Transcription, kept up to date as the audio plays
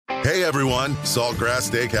Hey everyone, Saltgrass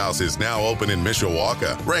Steakhouse is now open in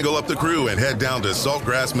Mishawaka. Wrangle up the crew and head down to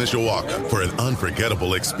Saltgrass Mishawaka for an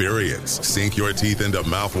unforgettable experience. Sink your teeth into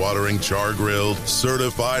mouth-watering char-grilled,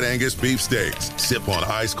 certified Angus beef steaks. Sip on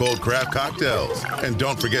ice-cold craft cocktails. And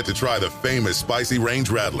don't forget to try the famous spicy range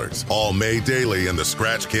rattlers, all made daily in the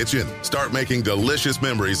Scratch Kitchen. Start making delicious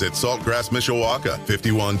memories at Saltgrass Mishawaka,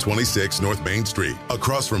 5126 North Main Street,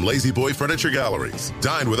 across from Lazy Boy Furniture Galleries.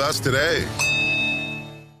 Dine with us today.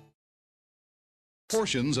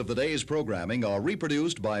 Portions of the day's programming are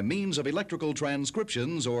reproduced by means of electrical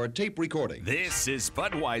transcriptions or tape recording. This is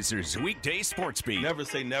Budweiser's Weekday Sports Beat. Never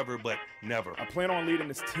say never, but never. I plan on leading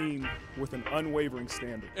this team with an unwavering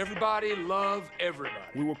standard. Everybody love everybody.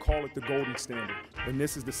 We will call it the golden standard. And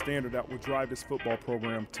this is the standard that will drive this football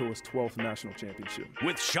program to its 12th national championship.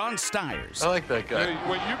 With Sean Stiers. I like that guy. Hey,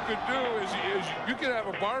 what you could do is you could have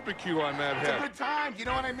a barbecue on that head. It's a good time, you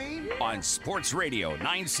know what I mean? On Sports Radio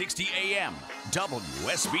 960 AM,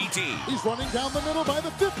 WSBT. He's running down the middle by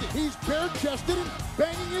the 50. He's bare-chested and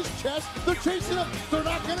banging his chest. They're chasing him. They're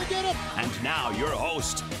not going to get him. And now your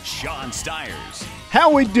host, Sean Stiers.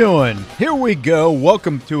 How we doing? Here we go.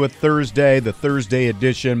 Welcome to a Thursday, the Thursday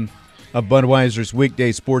edition of Budweiser's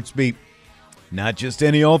Weekday Sports Beat. Not just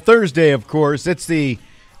any old Thursday, of course. It's the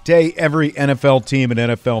day every NFL team and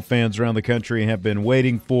NFL fans around the country have been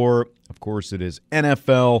waiting for. Of course, it is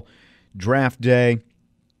NFL Draft Day.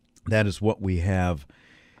 That is what we have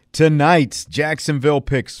tonight. Jacksonville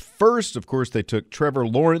picks first. Of course, they took Trevor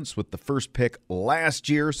Lawrence with the first pick last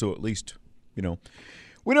year, so at least,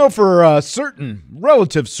 we know for certain,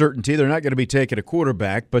 relative certainty, they're not going to be taking a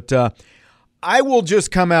quarterback, but I will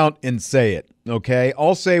just come out and say it, okay?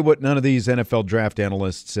 I'll say what none of these NFL draft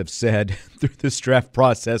analysts have said through this draft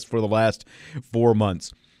process for the last 4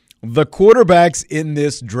 months. The quarterbacks in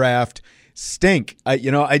this draft stink.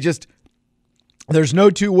 There's no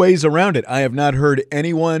two ways around it. I have not heard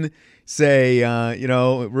anyone say,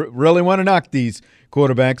 really want to knock these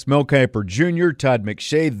quarterbacks. Mel Kiper Jr., Todd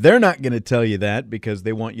McShay, they're not going to tell you that because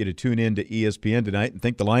they want you to tune in to ESPN tonight and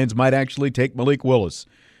think the Lions might actually take Malik Willis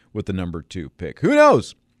with the number 2 pick. Who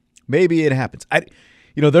knows? Maybe it happens.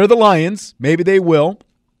 They're the Lions. Maybe they will.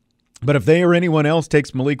 But if they or anyone else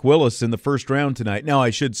takes Malik Willis in the first round tonight, now I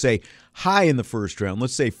should say high in the first round,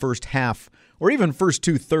 let's say first half or even first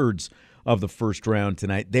 2/3 of the first round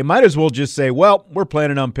tonight, they might as well just say, well, we're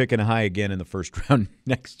planning on picking high again in the first round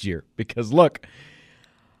next year. Because, look,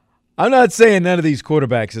 I'm not saying none of these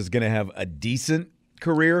quarterbacks is going to have a decent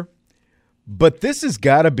career, but this has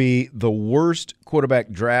got to be the worst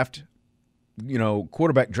quarterback draft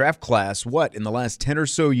class, in the last 10 or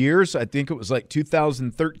so years? I think it was like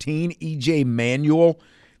 2013, E.J. Manuel,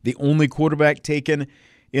 the only quarterback taken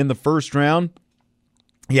in the first round.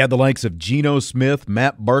 He had the likes of Geno Smith,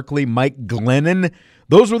 Matt Barkley, Mike Glennon.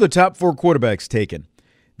 Those were the top 4 quarterbacks taken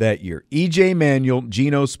that year. E.J. Manuel,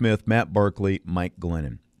 Geno Smith, Matt Barkley, Mike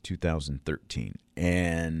Glennon, 2013.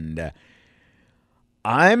 And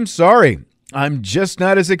I'm sorry. I'm just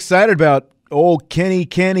not as excited about old Kenny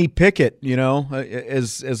Pickett,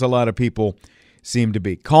 as a lot of people seem to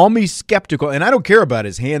be. Call me skeptical, and I don't care about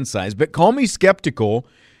his hand size, but call me skeptical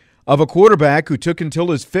of a quarterback who took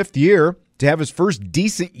until his 5th year to have his first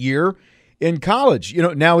decent year in college.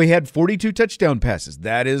 Now he had 42 touchdown passes.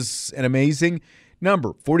 That is an amazing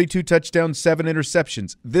number. 42 touchdowns, 7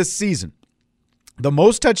 interceptions this season. The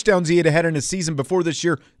most touchdowns he had had in a season before this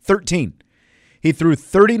year, 13. He threw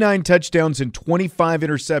 39 touchdowns and 25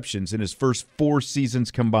 interceptions in his first 4 seasons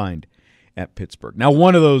combined at Pittsburgh. Now,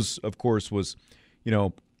 one of those, of course, was,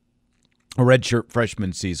 a redshirt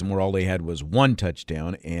freshman season where all they had was 1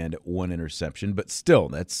 touchdown and 1 interception. But still,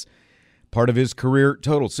 that's part of his career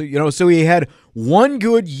total. So he had 1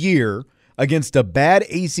 good year against a bad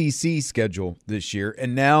ACC schedule this year,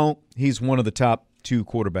 and now he's one of the top 2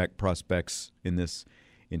 quarterback prospects in this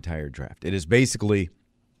entire draft. It is basically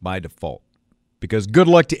by default. Because good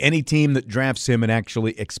luck to any team that drafts him and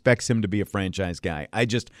actually expects him to be a franchise guy.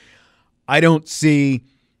 I don't see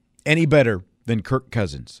any better than Kirk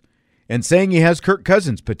Cousins. And saying he has Kirk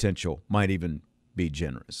Cousins potential might even be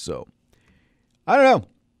generous. So, I don't know.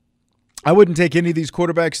 I wouldn't take any of these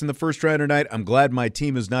quarterbacks in the first round tonight. I'm glad my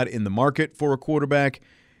team is not in the market for a quarterback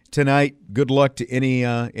tonight. Good luck to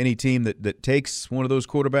any team that takes one of those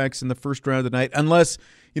quarterbacks in the first round tonight. Unless,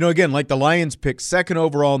 again, like the Lions pick 2nd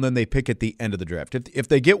overall and then they pick at the end of the draft. If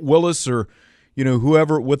they get Willis or,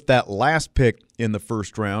 whoever with that last pick in the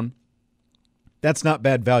first round, that's not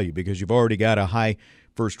bad value because you've already got a high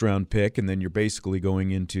first-round pick and then you're basically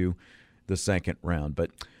going into the second round.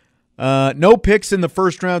 But no picks in the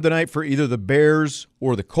first round tonight for either the Bears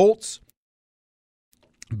or the Colts.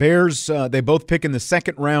 Bears, they both pick in the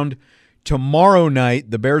second round tomorrow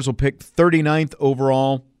night. The Bears will pick 39th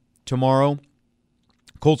overall tomorrow.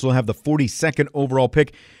 Colts will have the 42nd overall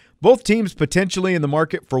pick. Both teams potentially in the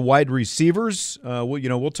market for wide receivers.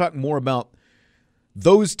 We'll talk more about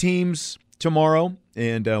those teams tomorrow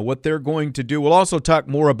and what they're going to do. We'll also talk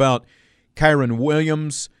more about Kyren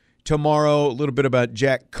Williams tomorrow, a little bit about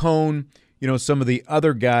Jack Cohn, some of the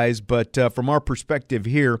other guys. But from our perspective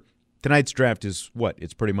here, tonight's draft is what?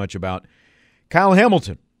 It's pretty much about Kyle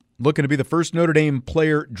Hamilton, looking to be the first Notre Dame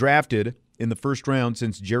player drafted in the first round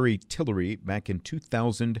since Jerry Tillery back in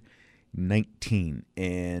 2019.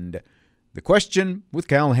 And the question with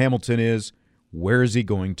Kyle Hamilton is, where is he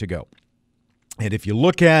going to go? And if you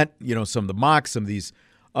look at, some of the mocks, some of these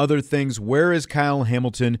other things, where is Kyle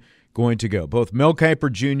Hamilton going to go? Both Mel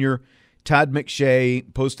Kiper Jr., Todd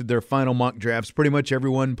McShay posted their final mock drafts. Pretty much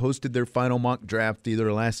everyone posted their final mock draft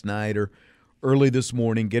either last night or early this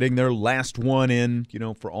morning, getting their last one in,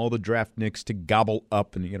 for all the draft nicks to gobble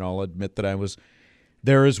up. And, I'll admit that I was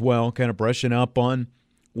there as well, kind of brushing up on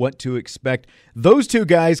what to expect. Those two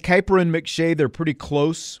guys, Kiper and McShay, they're pretty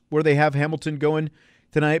close where they have Hamilton going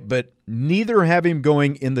tonight, but neither have him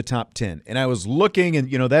going in the top 10. And I was looking,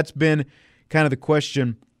 and, that's been kind of the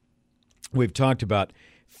question we've talked about.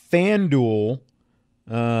 FanDuel,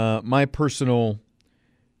 my personal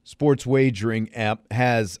sports wagering app,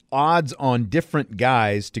 has odds on different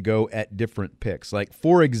guys to go at different picks. Like,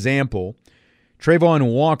 for example,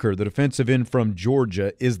 Trayvon Walker, the defensive end from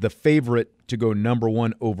Georgia, is the favorite to go number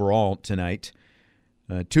 1 overall tonight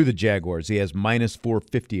to the Jaguars. He has minus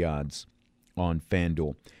 450 odds on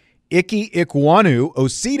FanDuel. Ike Ekwonu,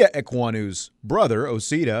 Osita Ekwonu's brother,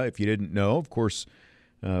 Osita, if you didn't know, of course,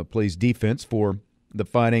 plays defense for the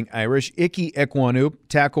Fighting Irish. Ike Ekwonu,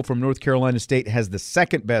 tackle from North Carolina State, has the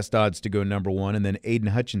second best odds to go number 1, and then Aiden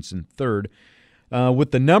Hutchinson third.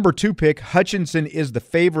 With the number 2 pick, Hutchinson is the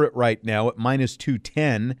favorite right now at minus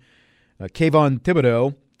 210. Kayvon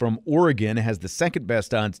Thibodeau from Oregon has the second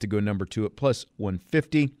best odds to go number 2 at plus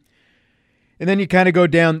 150. And then you kind of go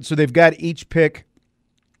down, so they've got each pick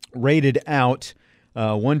rated out.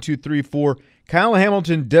 1, 2, 3, 4. Kyle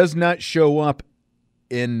Hamilton does not show up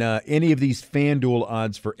in any of these FanDuel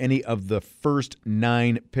odds for any of the first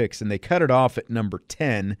 9 picks, and they cut it off at number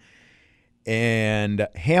 10. And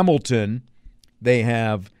Hamilton, they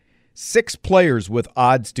have 6 players with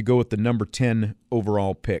odds to go with the number 10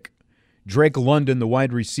 overall pick. Drake London, the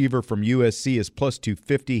wide receiver from USC, is plus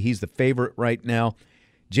 250. He's the favorite right now.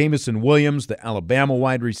 Jameson Williams, the Alabama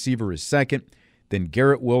wide receiver, is second. Then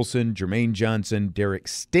Garrett Wilson, Jermaine Johnson, Derek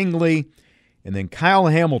Stingley. And then Kyle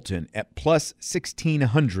Hamilton at plus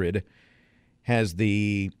 1,600 has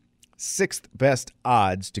the 6th best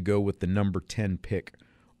odds to go with the number 10 pick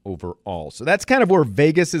overall. So that's kind of where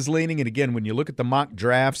Vegas is leaning. And again, when you look at the mock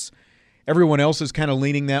drafts, everyone else is kind of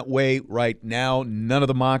leaning that way right now. None of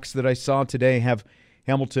the mocks that I saw today have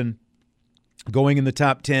Hamilton going in the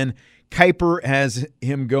top 10. Kiper has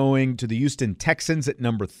him going to the Houston Texans at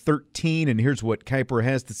number 13. And here's what Kiper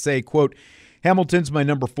has to say, quote, Hamilton's my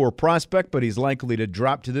number 4 prospect, but he's likely to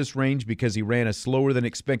drop to this range because he ran a slower than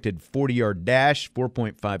expected 40-yard dash,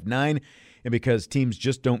 4.59, and because teams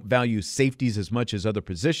just don't value safeties as much as other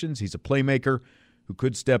positions. He's a playmaker who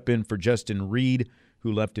could step in for Justin Reed,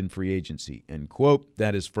 who left in free agency, end quote.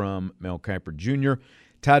 That is from Mel Kiper Jr.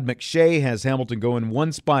 Todd McShay has Hamilton going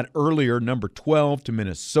 1 spot earlier, number 12, to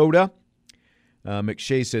Minnesota.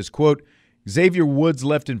 McShay says, quote, Xavier Woods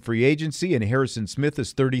left in free agency, and Harrison Smith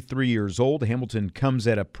is 33 years old. Hamilton comes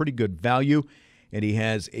at a pretty good value, and he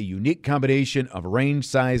has a unique combination of range,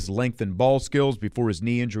 size, length, and ball skills. Before his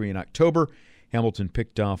knee injury in October, Hamilton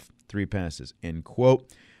picked off 3 passes, end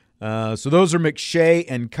quote. So those are McShay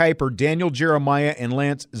and Kiper. Daniel Jeremiah and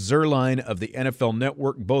Lance Zierlein of the NFL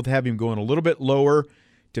Network both have him going a little bit lower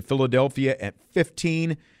to Philadelphia at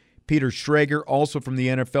 15. Peter Schrager, also from the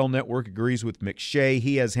NFL Network, agrees with McShay.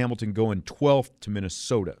 He has Hamilton going 12th to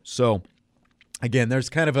Minnesota. So, again, there's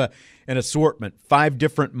kind of an assortment. 5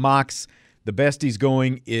 different mocks. The best he's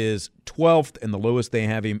going is 12th, and the lowest they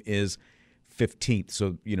have him is 15th.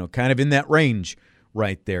 So, kind of in that range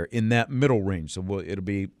right there, in that middle range. So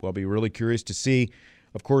I'll be really curious to see,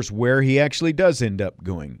 of course, where he actually does end up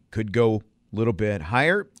going. Could go a little bit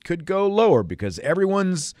higher, could go lower, because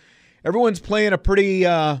everyone's playing a pretty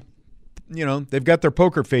they've got their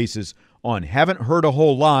poker faces on. Haven't heard a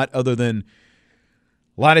whole lot other than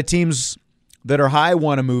a lot of teams that are high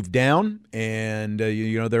want to move down, and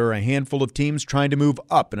there are a handful of teams trying to move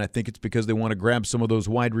up, and I think it's because they want to grab some of those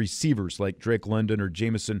wide receivers like Drake London or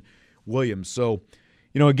Jameson Williams. So,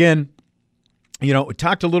 again, we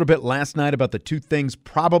talked a little bit last night about the 2 things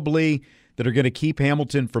probably that are going to keep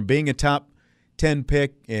Hamilton from being a top 10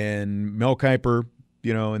 pick, and Mel Kiper,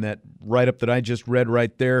 in that write-up that I just read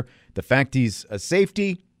right there, the fact he's a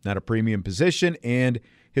safety, not a premium position, and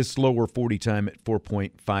his slower 40 time at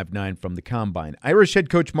 4.59 from the combine. Irish head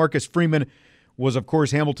coach Marcus Freeman was, of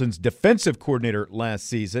course, Hamilton's defensive coordinator last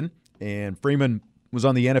season, and Freeman was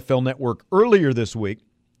on the NFL Network earlier this week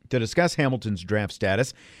to discuss Hamilton's draft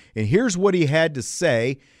status, and here's what he had to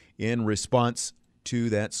say in response to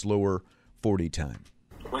that slower 40 time.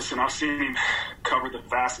 Listen, I've seen him cover the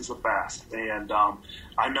fastest of fast, and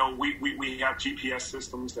I know we have GPS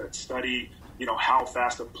systems that study, how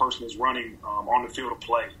fast a person is running on the field of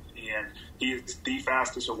play, and he is the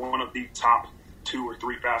fastest or one of the top 2 or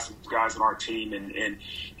 3 fastest guys on our team, and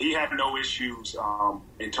he had no issues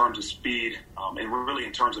in terms of speed and really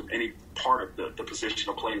in terms of any part of the position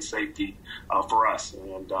of playing safety for us,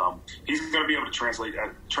 and he's going to be able to translate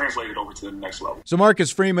it over to the next level. So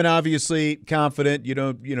Marcus Freeman, obviously confident.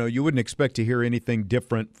 You wouldn't expect to hear anything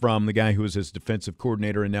different from the guy who was his defensive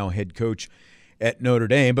coordinator and now head coach at Notre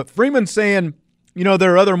Dame. But Freeman's saying,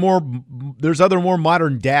 there's other more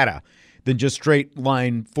modern data than just straight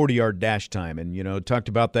line 40-yard dash time. And, talked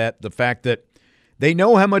about that, the fact that they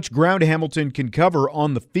know how much ground Hamilton can cover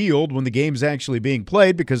on the field when the game's actually being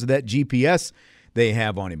played because of that GPS they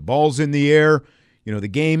have on him. Balls in the air, the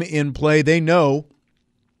game in play. They know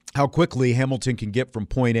how quickly Hamilton can get from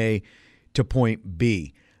point A to point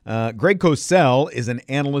B. Greg Cosell is an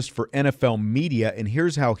analyst for NFL Media, and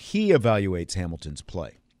here's how he evaluates Hamilton's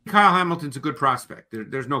play. Kyle Hamilton's a good prospect.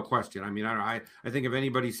 There's no question. I mean, I think if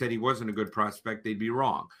anybody said he wasn't a good prospect, they'd be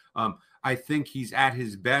wrong. I think he's at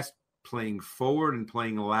his best playing forward and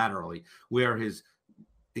playing laterally, where his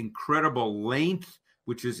incredible length,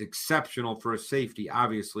 which is exceptional for a safety,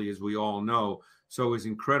 obviously, as we all know. So his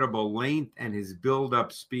incredible length and his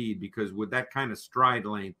build-up speed, because with that kind of stride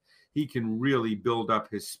length, he can really build up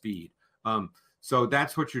his speed. So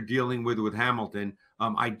that's what you're dealing with Hamilton.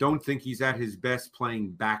 I don't think he's at his best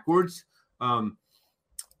playing backwards. And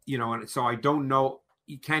so I don't know.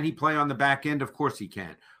 Can he play on the back end? Of course he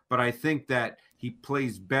can. But I think that he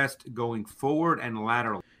plays best going forward and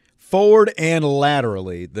laterally. Forward and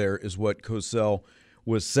laterally, there is what Cosell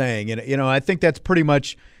was saying. And, I think that's pretty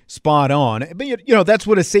much spot on. But, that's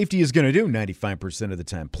what a safety is going to do 95% of the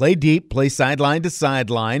time. Play deep, play sideline to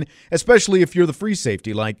sideline, especially if you're the free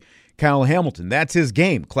safety like Kyle Hamilton. That's his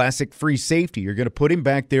game, classic free safety. You're going to put him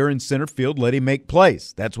back there in center field, let him make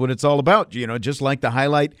plays. That's what it's all about, just like the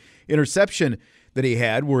highlight interception that he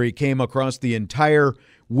had where he came across the entire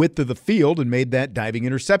width of the field and made that diving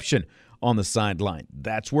interception on the sideline.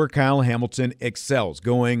 That's where Kyle Hamilton excels,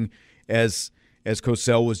 going as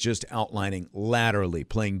Cosell was just outlining, laterally,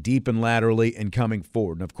 playing deep and laterally and coming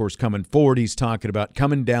forward. And, of course, coming forward, he's talking about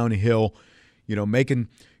coming downhill, making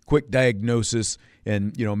quick diagnosis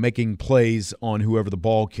and, making plays on whoever the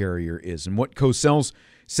ball carrier is. And what Cosell's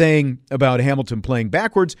saying about Hamilton playing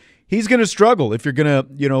backwards, he's going to struggle if you're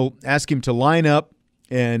going to, ask him to line up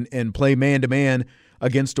and play man-to-man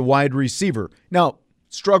against a wide receiver. Now,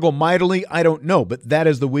 struggle mightily, I don't know, but that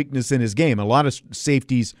is the weakness in his game. A lot of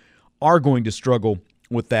safeties are going to struggle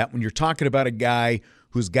with that. When you're talking about a guy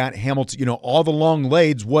who's got Hamilton, all the long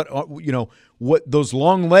legs, what those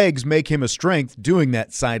long legs make him a strength, doing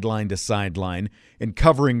that sideline to sideline and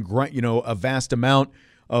covering, a vast amount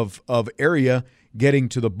of area getting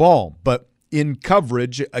to the ball. But in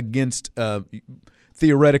coverage against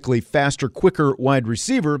theoretically faster, quicker wide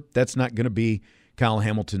receiver, that's not going to be Kyle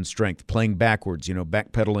Hamilton's strength, playing backwards,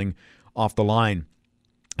 backpedaling off the line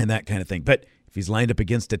and that kind of thing. But if he's lined up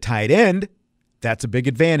against a tight end, that's a big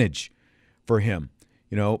advantage for him.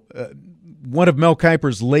 One of Mel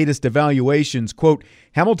Kiper's latest evaluations, quote,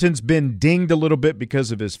 Hamilton's been dinged a little bit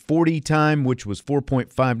because of his 40 time, which was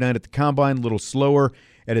 4.59 at the combine, a little slower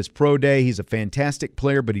at his pro day. He's a fantastic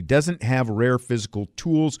player, but he doesn't have rare physical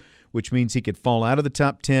tools, which means he could fall out of the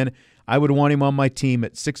top 10. I would want him on my team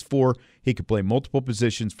at 6'4". He could play multiple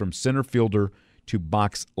positions from center fielder to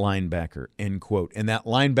box linebacker, end quote. And that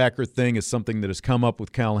linebacker thing is something that has come up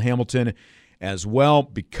with Kyle Hamilton as well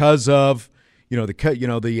because of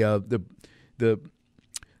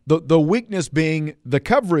the weakness being the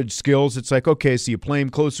coverage skills. It's like, okay, so you play him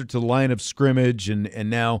closer to the line of scrimmage, and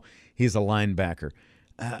now he's a linebacker.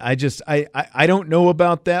 I don't know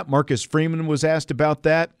about that. Marcus Freeman was asked about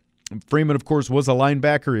that. Freeman, of course, was a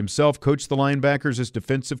linebacker himself, coached the linebackers as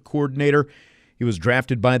defensive coordinator. He was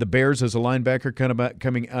drafted by the Bears as a linebacker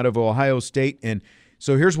coming out of Ohio State. And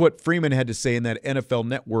so here's what Freeman had to say in that NFL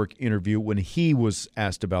Network interview when he was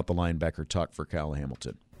asked about the linebacker talk for Kyle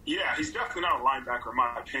Hamilton. Yeah, he's definitely not a linebacker in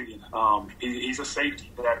my opinion. He's a safety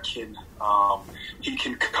that can he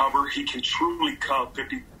can cover. He can truly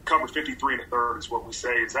cover 53 and a third is what we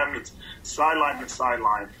say. That means sideline to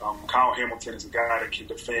sideline. Kyle Hamilton is a guy that can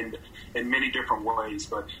defend in many different ways,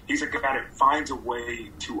 but he's a guy that finds a way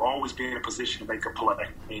to always be in a position to make a play.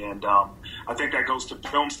 And I think that goes to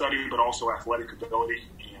film study, but also athletic ability.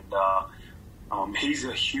 And he's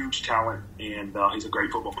a huge talent, and he's a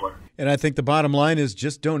great football player. And I think the bottom line is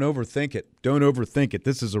just don't overthink it. Don't overthink it.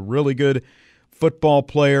 This is a really good football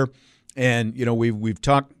player. And, you know, we've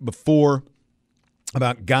talked before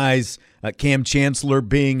about guys, Cam Chancellor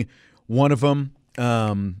being one of them.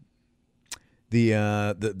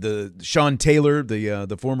 The Sean Taylor,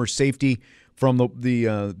 the former safety from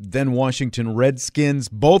the then Washington Redskins,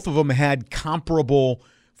 both of them had comparable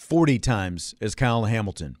 40 times as Kyle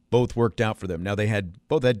Hamilton. Both worked out for them. Now they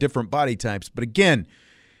both had different body types, but again,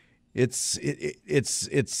 it's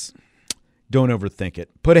don't overthink it.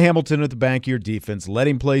 Put a Hamilton at the back of your defense. Let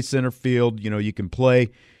him play center field. You know, you can play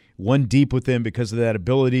one deep with him because of that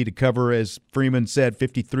ability to cover, as Freeman said,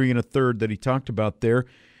 53 and a third that he talked about there.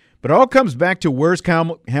 But it all comes back to where's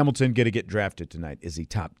Kyle Hamilton going to get drafted tonight? Is he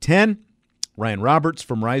top 10? Ryan Roberts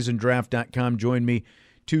from RiseandDraft.com joined me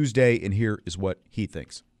Tuesday, and here is what he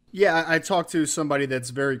thinks. Yeah, I talked to somebody that's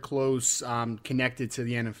very close, connected to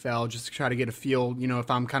the NFL, just to try to get a feel, you know,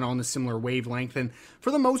 if I'm kind of on a similar wavelength. And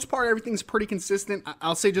for the most part, everything's pretty consistent.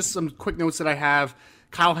 I'll say just some quick notes that I have.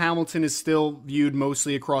 Kyle Hamilton is still viewed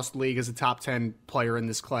mostly across the league as a top 10 player in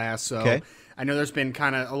this class. So okay. I know there's been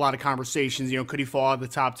kind of a lot of conversations, you know, could he fall out of the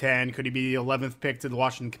top 10? Could he be the 11th pick to the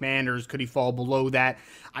Washington Commanders? Could he fall below that?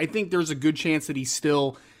 I think there's a good chance that he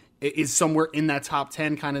still is somewhere in that top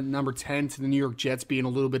 10, kind of number 10 to the New York Jets being a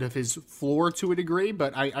little bit of his floor to a degree.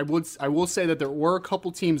 But I will say that there were a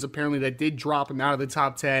couple teams apparently that did drop him out of the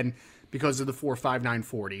top 10 because of the 4.59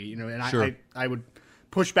 40, you know, and sure. I would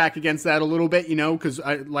push back against that a little bit, you know, because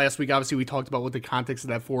last week, obviously, we talked about what the context of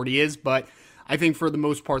that 40 is. But I think for the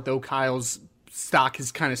most part, though, Kyle's stock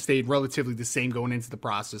has kind of stayed relatively the same going into the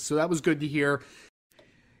process. So that was good to hear.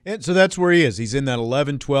 And so that's where he is. He's in that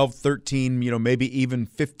 11, 12, 13, you know, maybe even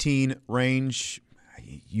 15 range.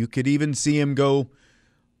 You could even see him go,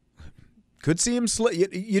 could see him slip.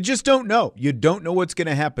 You just don't know. You don't know what's going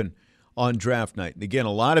to happen on draft night. And again,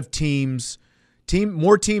 a lot of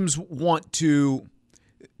more teams want to,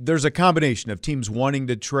 there's a combination of teams wanting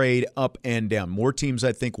to trade up and down. More teams,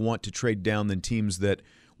 I think, want to trade down than teams that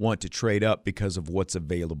want to trade up because of what's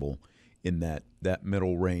available in that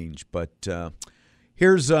middle range. But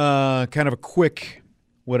here's kind of a quick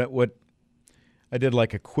what I did,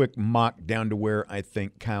 like a quick mock down to where I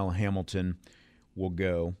think Kyle Hamilton will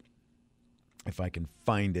go, if I can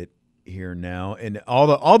find it here now. And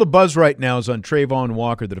all the buzz right now is on Trayvon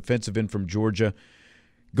Walker, the defensive end from Georgia,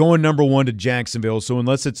 going number 1 to Jacksonville. So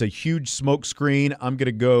unless it's a huge smoke screen, I'm going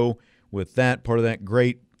to go with that, part of that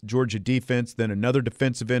great Georgia defense. Then another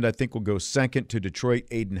defensive end I think will go second to Detroit,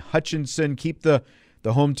 Aiden Hutchinson. Keep the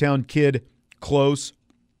hometown kid close.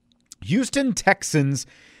 Houston Texans,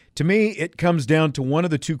 to me, it comes down to one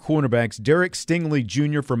of the two cornerbacks, Derek Stingley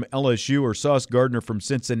Jr. from LSU or Sauce Gardner from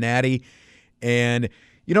Cincinnati. And,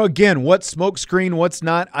 you know, again, what's smoke screen, what's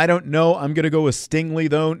not, I don't know. I'm going to go with Stingley,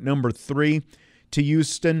 though, number 3 to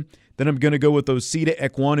Houston. Then I'm going to go with Osita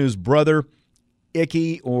Ekwonu's brother,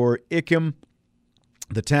 Ikem,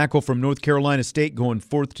 the tackle from North Carolina State, going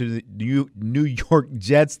 4th to the New York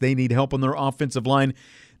Jets. They need help on their offensive line.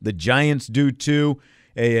 The Giants do too,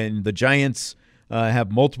 and the Giants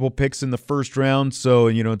have multiple picks in the first round. So,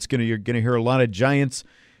 you know, you're going to hear a lot of Giants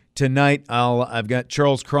tonight. I've got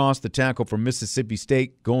Charles Cross, the tackle from Mississippi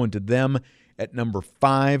State, going to them at number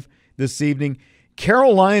 5 this evening.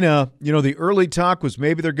 Carolina, you know, the early talk was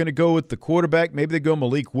maybe they're going to go with the quarterback. Maybe they go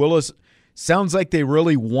Malik Willis. Sounds like they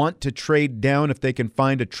really want to trade down if they can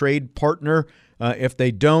find a trade partner. If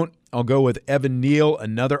they don't, I'll go with Evan Neal,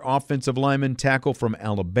 another offensive lineman tackle from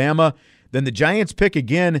Alabama. Then the Giants pick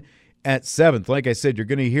again at 7th. Like I said, you're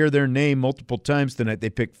going to hear their name multiple times tonight. They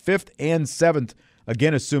pick 5th and 7th,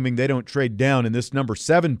 again, assuming they don't trade down. And this number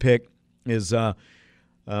 7 pick is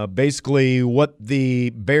basically what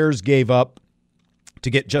the Bears gave up to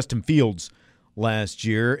get Justin Fields last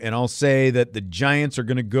year. And I'll say that the Giants are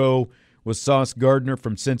going to go with Sauce Gardner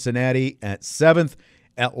from Cincinnati at 7th.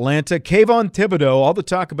 Atlanta, Kayvon Thibodeau, all the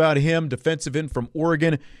talk about him, defensive end from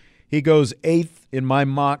Oregon. He goes 8th in my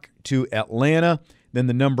mock to Atlanta. Then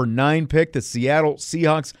the number 9 pick, the Seattle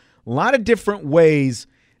Seahawks. A lot of different ways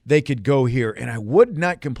they could go here. And I would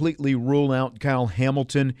not completely rule out Kyle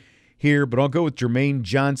Hamilton here, but I'll go with Jermaine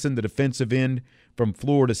Johnson, the defensive end from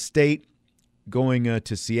Florida State, going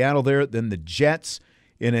to Seattle there. Then the Jets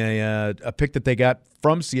in a pick that they got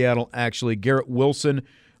from Seattle, actually. Garrett Wilson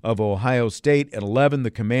of Ohio State at 11.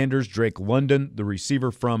 The Commanders, Drake London, the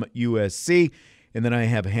receiver from USC. And then I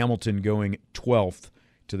have Hamilton going 12th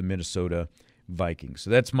to the Minnesota Vikings.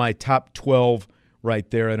 So that's my top 12 right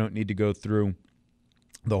there. I don't need to go through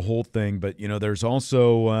the whole thing. But, there's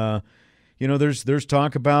also, there's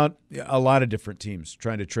talk about a lot of different teams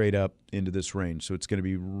trying to trade up into this range. So it's going to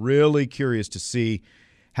be really curious to see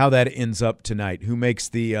how that ends up tonight. Who makes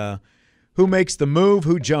the move,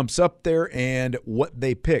 who jumps up there, and what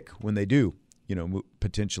they pick when they do,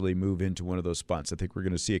 potentially move into one of those spots. I think we're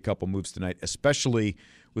going to see a couple moves tonight, especially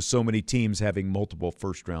with so many teams having multiple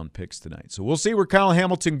first-round picks tonight. So we'll see where Kyle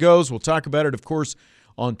Hamilton goes. We'll talk about it, of course,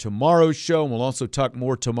 on tomorrow's show, and we'll also talk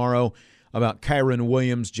more tomorrow about Kyron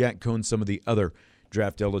Williams, Jack Cohn, some of the other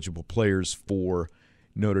draft-eligible players for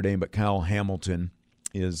Notre Dame. But Kyle Hamilton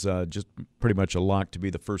is just pretty much a lock to be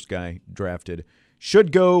the first guy drafted.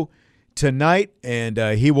 Should go tonight, and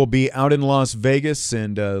he will be out in Las Vegas,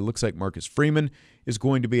 and looks like Marcus Freeman is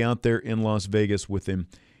going to be out there in Las Vegas with him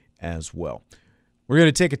as well. We're going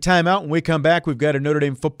to take a timeout. When we come back, we've got a Notre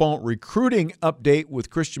Dame football recruiting update with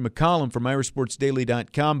Christian McCollum from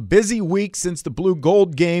IrishSportsDaily.com. Busy week since the Blue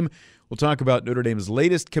Gold game. We'll talk about Notre Dame's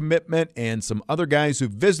latest commitment and some other guys who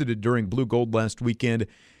visited during Blue Gold last weekend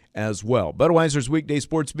as well. Budweiser's Weekday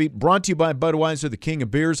Sports Beat brought to you by Budweiser, the king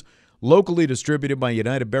of beers, locally distributed by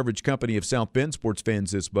United Beverage Company of South Bend. Sports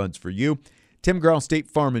fans, this Bud's for you. Tim Grau State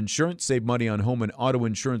Farm Insurance. Save money on home and auto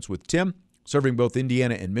insurance with Tim, serving both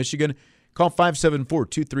Indiana and Michigan. Call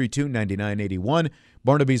 574-232-9981.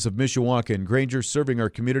 Barnaby's of Mishawaka and Granger, serving our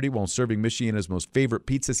community while serving Michiana's most favorite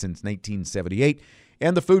pizza since 1978.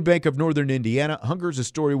 And the Food Bank of Northern Indiana. Hunger's a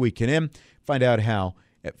story we can end. Find out how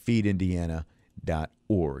at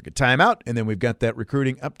feedindiana.org. A timeout, and then we've got that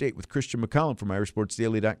recruiting update with Christian McCollum from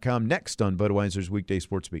IrishSportsDaily.com next on Budweiser's Weekday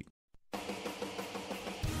Sports Beat.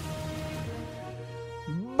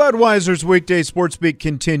 Budweiser's Weekday Sports Beat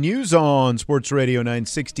continues on Sports Radio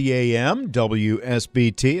 960 AM,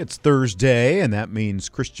 WSBT. It's Thursday, and that means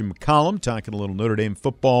Christian McCollum talking a little Notre Dame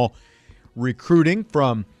football recruiting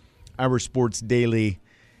from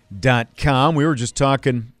IrishSportsDaily.com. We were just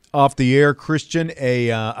talking off the air, Christian,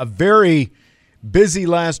 a very busy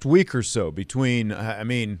last week or so between,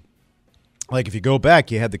 like if you go back,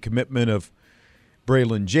 you had the commitment of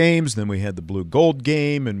Braylon James, then we had the Blue Gold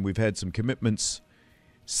game, and we've had some commitments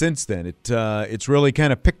since then. It's really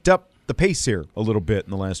kind of picked up the pace here a little bit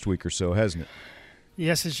in the last week or so, hasn't it?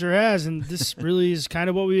 Yes, it sure has, and this really is kind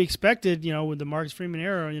of what we expected, with the Marcus Freeman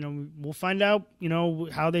era. We'll find out,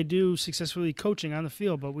 how they do successfully coaching on the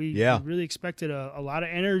field, but we really expected a lot of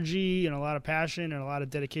energy and a lot of passion and a lot of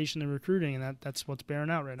dedication to recruiting, and that's what's bearing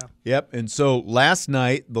out right now. Yep, and so last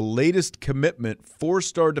night, the latest commitment,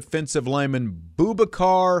 4-star defensive lineman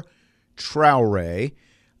Boubacar Traoré,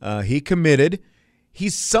 he committed.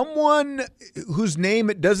 He's someone whose name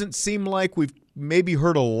it doesn't seem like we've maybe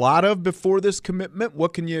heard a lot of before this commitment.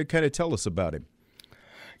 What can you kind of tell us about him?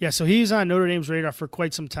 Yeah, so he's on Notre Dame's radar for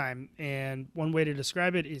quite some time, and one way to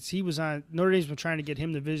describe it is Notre Dame's been trying to get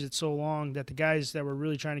him to visit so long that the guys that were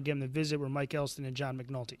really trying to get him to visit were Mike Elston and John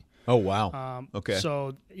McNulty. Oh, wow. Okay.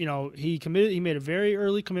 So, he made a very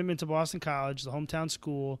early commitment to Boston College, the hometown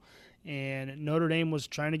school, and Notre Dame was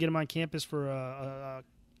trying to get him on campus for a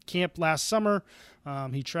camp last summer.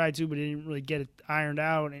 He tried to, but he didn't really get it ironed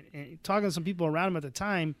out. And talking to some people around him at the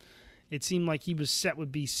time, it seemed like he was set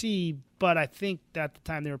with BC, but I think that at the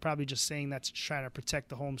time they were probably just saying that to try to protect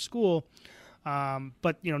the home school.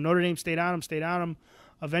 But Notre Dame stayed on him.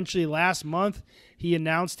 Eventually, last month, he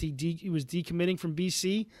announced he was decommitting from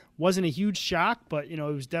BC. Wasn't a huge shock, but it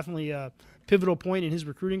was definitely a pivotal point in his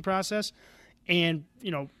recruiting process. And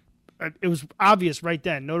it was obvious right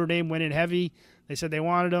then. Notre Dame went in heavy. They said they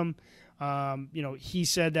wanted him. He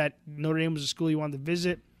said that Notre Dame was a school he wanted to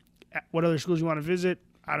visit. What other schools you want to visit?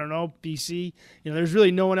 I don't know, BC. There's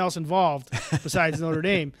really no one else involved besides Notre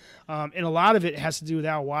Dame. And a lot of it has to do with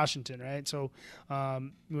Al Washington, right? So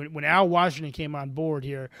when Al Washington came on board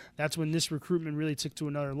here, that's when this recruitment really took to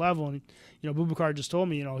another level. And, Boubacar just told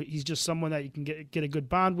me, he's just someone that you can get a good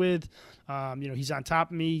bond with. He's on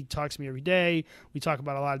top of me. He talks to me every day. We talk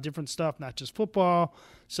about a lot of different stuff, not just football.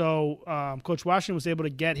 So Coach Washington was able to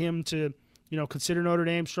get him to, consider Notre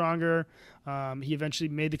Dame stronger. He eventually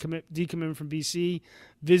made the decommitment from BC,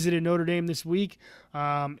 visited Notre Dame this week,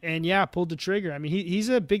 and pulled the trigger. He's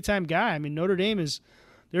a big-time guy. Notre Dame is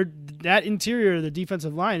that interior, the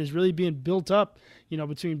defensive line, is really being built up,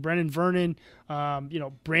 between Brennan Vernon,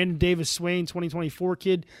 Brandon Davis-Swain, 2024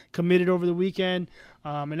 kid, committed over the weekend,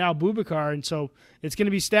 and now Boubacar. And so it's going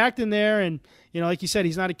to be stacked in there. And, like you said,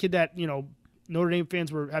 he's not a kid that, Notre Dame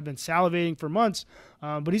fans have been salivating for months.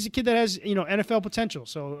 But he's a kid that has, NFL potential.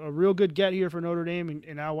 So a real good get here for Notre Dame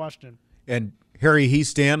and Al Washington. And Harry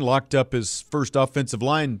Hiestand locked up his first offensive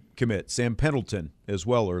line commit, Sam Pendleton, as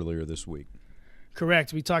well earlier this week.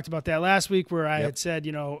 Correct. We talked about that last week where I had said,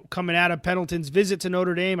 coming out of Pendleton's visit to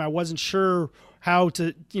Notre Dame, I wasn't sure how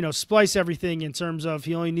to, splice everything in terms of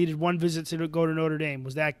he only needed one visit to go to Notre Dame.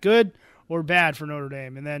 Was that good or bad for Notre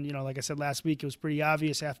Dame? And then, like I said last week, it was pretty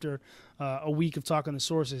obvious after a week of talking to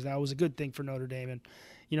sources that was a good thing for Notre Dame.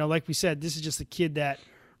 And, like we said, this is just a kid that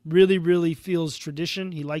really, really feels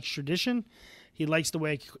tradition. He likes tradition. He likes the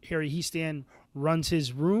way Harry Hiestand runs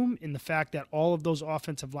his room in the fact that all of those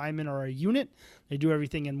offensive linemen are a unit. They do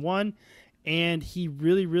everything in one. And he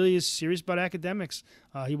really, really is serious about academics.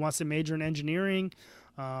 He wants to major in engineering.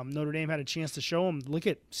 Notre Dame had a chance to show him. Look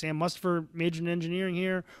at Sam Mustipher majoring in engineering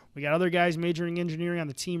here. We got other guys majoring in engineering on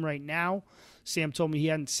the team right now. Sam told me he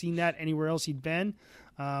hadn't seen that anywhere else he'd been.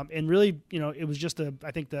 And really, it was just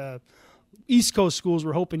I think the East Coast schools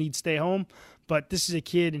were hoping he'd stay home. But this is a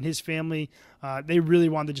kid and his family. They really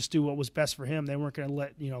wanted to just do what was best for him. They weren't going to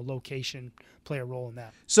let location play a role in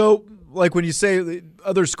that. So, like when you say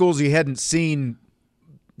other schools he hadn't seen,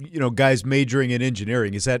 guys majoring in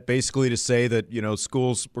engineering, is that basically to say that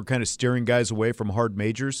schools were kind of steering guys away from hard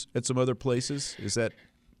majors at some other places? Is that?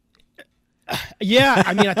 Yeah,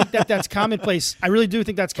 I think that's commonplace. I really do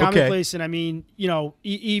think that's commonplace, okay. And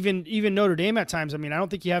even Notre Dame at times. I don't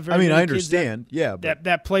think you have very many I understand. Kids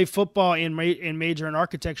that play football and major in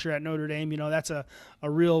architecture at Notre Dame. That's a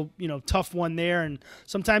real tough one there, and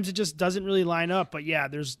sometimes it just doesn't really line up. But yeah,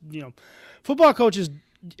 there's football coaches,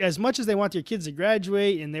 as much as they want their kids to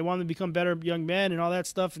graduate and they want them to become better young men and all that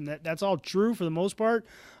stuff, and that's all true for the most part.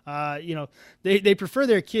 They prefer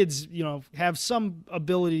their kids, have some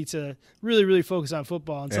ability to really, really focus on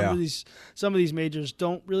football, and some of these majors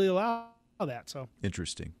don't really allow that. So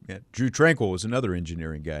interesting. Yeah, Drew Tranquil was another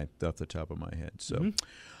engineering guy off the top of my head. So,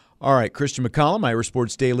 All right, Christian McCollum,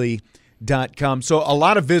 IraSportsDaily.com. So a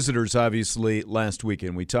lot of visitors, obviously, last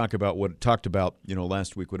weekend. We talked about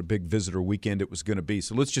last week, what a big visitor weekend it was going to be.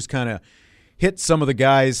 So let's just kind of hit some of the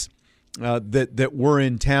guys that were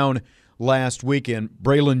in town last weekend.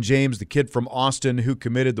 Braylon James, the kid from Austin who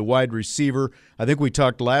committed, the wide receiver. I think we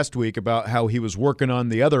talked last week about how he was working on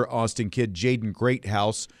the other Austin kid, Jaden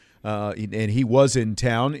Greathouse, and he was in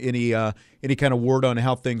town. Any kind of word on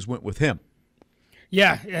how things went with him?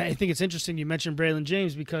 Yeah, I think it's interesting you mentioned Braylon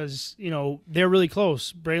James because, they're really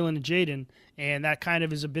close, Braylon and Jaden, and that kind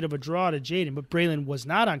of is a bit of a draw to Jaden. But Braylon was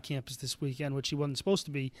not on campus this weekend, which he wasn't supposed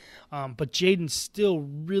to be. But Jaden still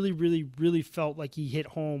really, really, really felt like he hit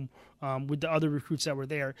home with the other recruits that were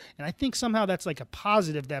there. And I think somehow that's like a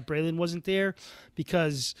positive that Braylon wasn't there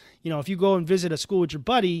because, if you go and visit a school with your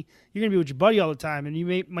buddy, you're going to be with your buddy all the time, and you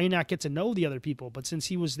may not get to know the other people. But since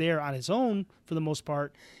he was there on his own for the most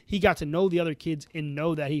part, he got to know the other kids and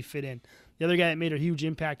know that he fit in. The other guy that made a huge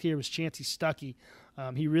impact here was Chancey Stuckey.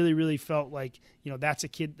 He really, really felt like, that's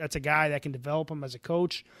a guy that can develop him as a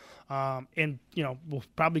coach. And we'll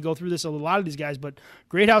probably go through this a lot of these guys, but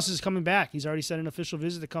Greathouse is coming back. He's already set an official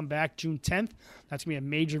visit to come back June 10th. That's going to be a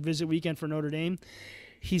major visit weekend for Notre Dame.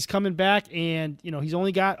 He's coming back, and, he's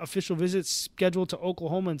only got official visits scheduled to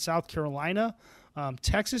Oklahoma and South Carolina.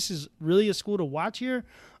 Texas is really a school to watch here.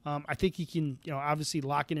 I think he can, obviously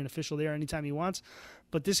lock in an official there anytime he wants.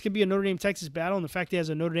 But this could be a Notre Dame-Texas battle, and the fact he has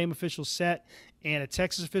a Notre Dame official set and a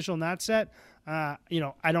Texas official not set, I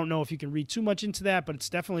don't know if you can read too much into that, but it's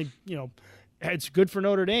definitely, it's good for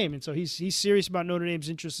Notre Dame. And so he's serious about Notre Dame's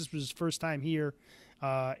interest. This was his first time here,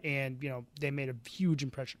 and, they made a huge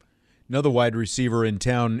impression. Another wide receiver in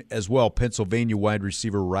town as well, Pennsylvania wide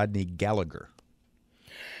receiver Rodney Gallagher.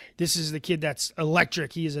 This is the kid that's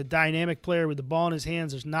electric. He is a dynamic player with the ball in his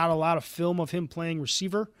hands. There's not a lot of film of him playing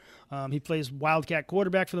receiver. He plays wildcat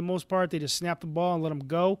quarterback for the most part. They just snap the ball and let him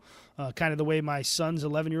go, kind of the way my son's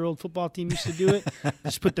 11-year-old football team used to do it.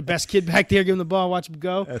 Just put the best kid back there, give him the ball, watch him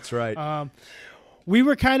go. That's right. We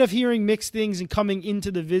were kind of hearing mixed things and coming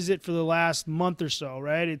into the visit for the last month or so,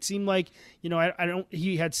 right? It seemed like,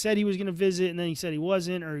 he had said he was going to visit, and then he said he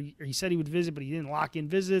wasn't, or he said he would visit, but he didn't lock in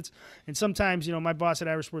visits. And sometimes, my boss at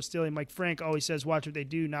Irish Sports Daily, Mike Frank, always says, watch what they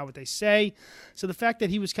do, not what they say. So the fact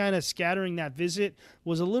that he was kind of scattering that visit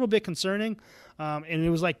was a little bit concerning. And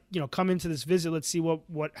it was like, come into this visit, let's see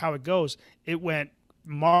how it goes. It went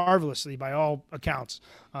marvelously by all accounts.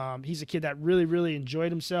 He's a kid that really, really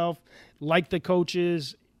enjoyed himself, liked the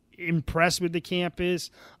coaches, impressed with the campus,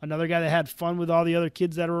 another guy that had fun with all the other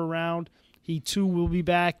kids that are around. He too will be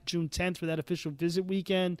back June 10th for that official visit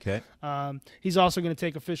weekend. Okay. He's also going to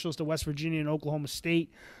take officials to West Virginia and Oklahoma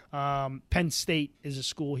State. Penn State is a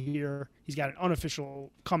school here. He's got an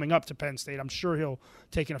unofficial coming up to Penn State. I'm sure he'll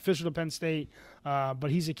take an official to Penn State. But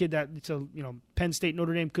he's a kid that, Penn State,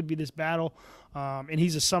 Notre Dame could be this battle. And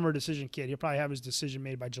he's a summer decision kid. He'll probably have his decision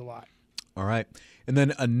made by July. All right. And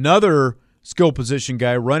then another skill position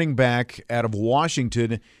guy, running back out of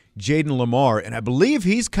Washington, Jaden Lamar. And I believe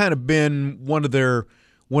he's kind of been one of their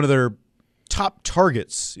top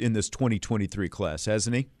targets in this 2023 class,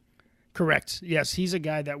 hasn't he? Correct. Yes, he's a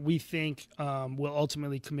guy that we think will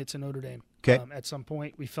ultimately commit to Notre Dame at some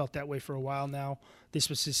point. We felt that way for a while now. This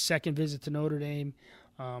was his second visit to Notre Dame.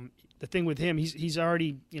 The thing with him, he's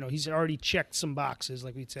already checked some boxes,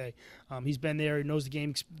 like we'd say. He's been there. He knows the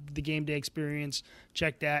game day experience.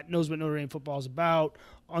 Check that. Knows what Notre Dame football is about.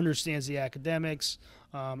 Understands the academics.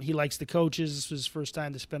 He likes the coaches. This was his first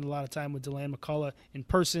time to spend a lot of time with DeLanne McCullough in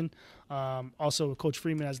person. Also, Coach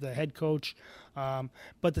Freeman as the head coach.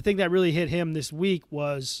 But the thing that really hit him this week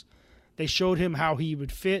was they showed him how he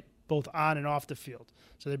would fit both on and off the field.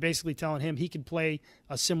 So they're basically telling him he could play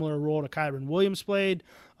a similar role to Kyron Williams played,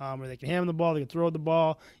 where they can hand him the ball, they can throw the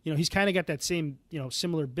ball. He's kind of got that same,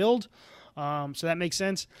 similar build. So that makes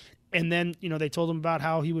sense. And then, they told him about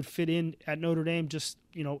how he would fit in at Notre Dame just,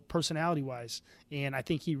 personality-wise. And I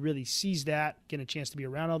think he really sees that, getting a chance to be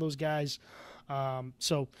around all those guys.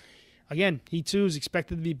 So, again, he, too, is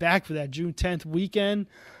expected to be back for that June 10th weekend.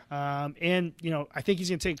 And, I think he's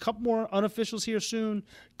going to take a couple more unofficials here soon,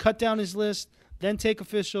 cut down his list, then take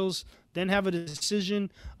officials, then have a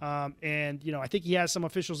decision. And, I think he has some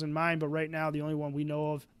officials in mind, but right now the only one we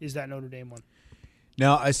know of is that Notre Dame one.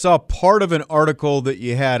 Now, I saw part of an article that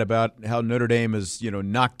you had about how Notre Dame has,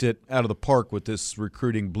 knocked it out of the park with this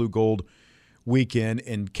recruiting blue gold weekend,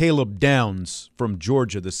 and Caleb Downs from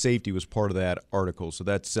Georgia, the safety, was part of that article. So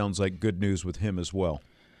that sounds like good news with him as well.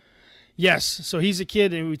 Yes, so he's a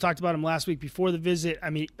kid, and we talked about him last week before the visit. I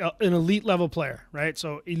mean, an elite-level player, right?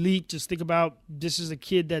 So elite, just think about this is a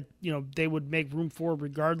kid that, they would make room for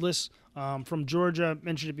regardless. From Georgia,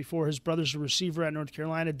 mentioned it before, his brother's a receiver at North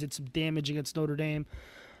Carolina, did some damage against Notre Dame.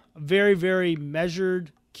 A very, very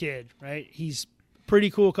measured kid, right? He's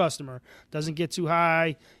pretty cool customer. Doesn't get too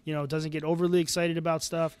high, doesn't get overly excited about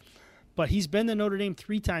stuff. But he's been to Notre Dame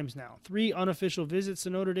 3 times now, 3 unofficial visits to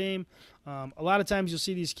Notre Dame. A lot of times you'll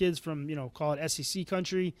see these kids from, call it SEC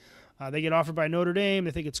country. They get offered by Notre Dame.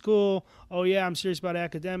 They think it's cool. Oh, yeah, I'm serious about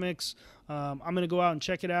academics. I'm going to go out and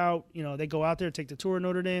check it out. They go out there, take the tour of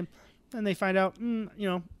Notre Dame, and they find out,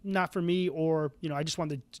 not for me, or, I just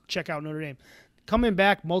wanted to check out Notre Dame. Coming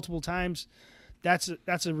back multiple times, that's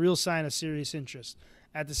a real sign of serious interest.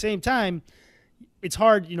 At the same time, it's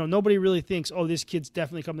hard, nobody really thinks, oh, this kid's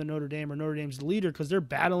definitely coming to Notre Dame or Notre Dame's the leader, because they're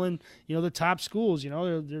battling, the top schools,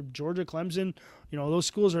 they're Georgia, Clemson, those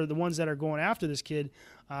schools are the ones that are going after this kid.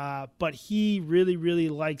 But he really, really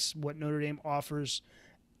likes what Notre Dame offers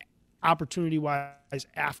opportunity-wise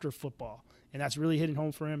after football. And that's really hitting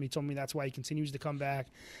home for him. He told me that's why he continues to come back.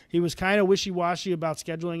 He was kind of wishy-washy about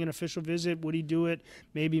scheduling an official visit. Would he do it?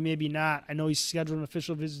 Maybe, maybe not. I know he's scheduled an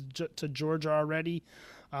official visit to Georgia already.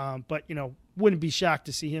 But, wouldn't be shocked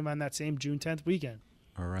to see him on that same June 10th weekend.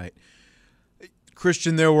 All right.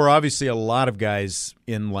 Christian, there were obviously a lot of guys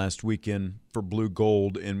in last weekend for Blue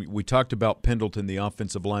Gold, and we talked about Pendleton, the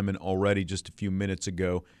offensive lineman, already just a few minutes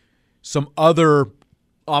ago. Some other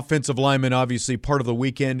offensive linemen, obviously, part of the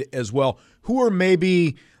weekend as well. Who are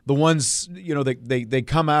maybe the ones, they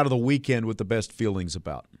come out of the weekend with the best feelings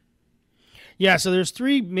about? Yeah, so there's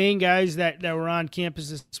 3 main guys that were on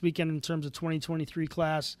campus this weekend in terms of 2023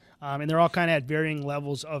 class, and they're all kind of at varying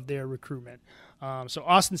levels of their recruitment. So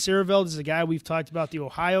Austin Sareveld is a guy we've talked about, the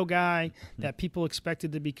Ohio guy that people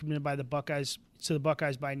expected to be committed by the Buckeyes to the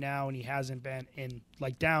Buckeyes by now, and he hasn't been. And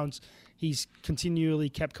like Downs, he's continually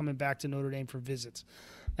kept coming back to Notre Dame for visits.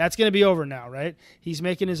 That's going to be over now, right? He's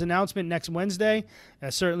making his announcement next Wednesday.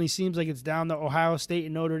 It certainly seems like it's down to Ohio State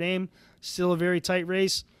and Notre Dame. Still a very tight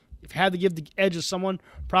race. If you had to give the edge to someone,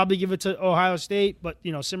 probably give it to Ohio State. But,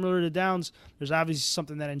 similar to Downs, there's obviously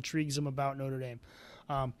something that intrigues him about Notre Dame.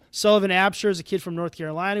 Sullivan Absher is a kid from North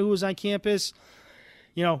Carolina who was on campus.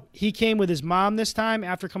 He came with his mom this time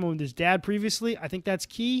after coming with his dad previously. I think that's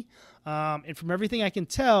key. And from everything I can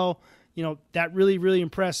tell, that really, really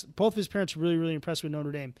impressed. Both of his parents were really, really impressed with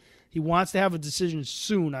Notre Dame. He wants to have a decision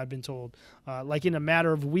soon, I've been told, like in a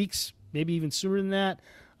matter of weeks, maybe even sooner than that.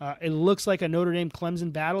 It looks like a Notre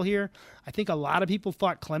Dame-Clemson battle here. I think a lot of people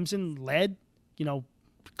thought Clemson led,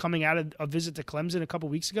 coming out of a visit to Clemson a couple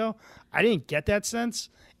weeks ago. I didn't get that sense,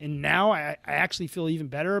 and now I actually feel even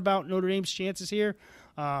better about Notre Dame's chances here.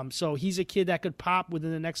 So he's a kid that could pop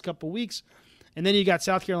within the next couple of weeks. And then you got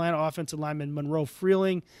South Carolina offensive lineman Monroe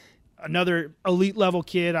Freeling, another elite level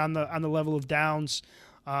kid on the level of Downs.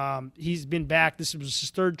 He's been back. This was his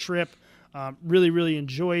third trip. Really, really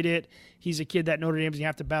enjoyed it. He's a kid that Notre Dame's going to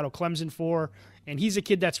have to battle Clemson for. And he's a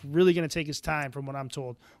kid that's really going to take his time, from what I'm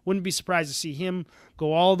told. Wouldn't be surprised to see him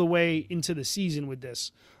go all the way into the season with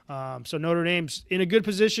this. So Notre Dame's in a good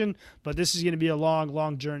position, but this is going to be a long,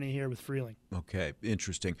 long journey here with Freeling. Okay,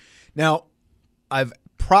 interesting. Now, I've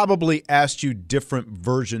probably asked you different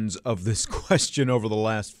versions of this question over the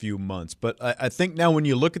last few months, but I think now when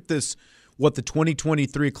you look at this, what the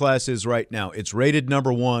 2023 class is right now, it's rated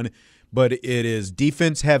number 1, but it is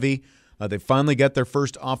defense heavy. They finally got their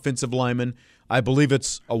first offensive lineman. I believe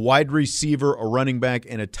it's a wide receiver, a running back,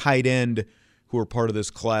 and a tight end who are part of this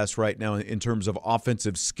class right now in terms of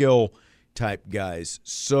offensive skill type guys.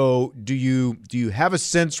 So do you have a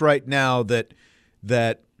sense right now that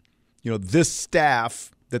this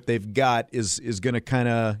staff that they've got is going to kind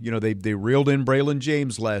of, they reeled in Braylon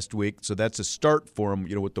James last week, so that's a start for them,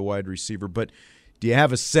 with the wide receiver. But do you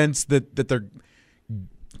have a sense that they're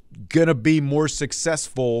going to be more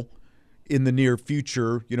successful in the near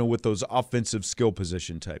future, with those offensive skill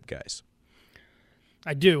position type guys?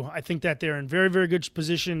 I do. I think that they're in very, very good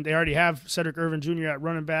position. They already have Cedric Irvin Jr. at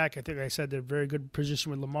running back. I think I said they're in very good position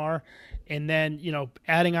with Lamar. And then,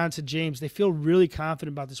 adding on to James, they feel really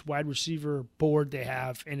confident about this wide receiver board they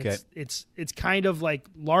have. And it's kind of like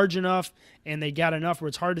large enough, and they got enough where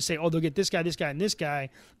it's hard to say, they'll get this guy, and this guy,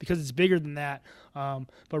 because it's bigger than that.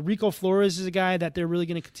 But Rico Flores is a guy that they're really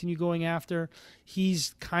going to continue going after.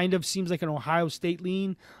 He's kind of seems like an Ohio State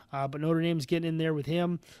lean, but Notre Dame's getting in there with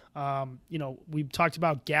him. We've talked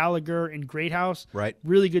about Gallagher and Greathouse. Right.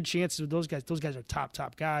 Really good chances with those guys. Those guys are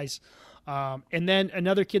top guys. And then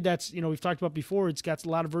another kid that's, we've talked about before, it's got a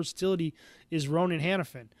lot of versatility, is Ronan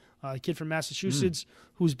Hannafin, a kid from Massachusetts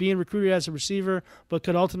who's being recruited as a receiver but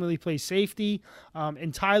could ultimately play safety.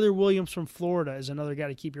 And Tyler Williams from Florida is another guy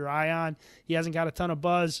to keep your eye on. He hasn't got a ton of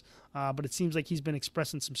buzz, but it seems like he's been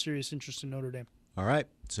expressing some serious interest in Notre Dame. All right.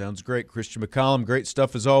 Sounds great. Christian McCollum, great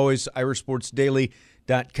stuff as always.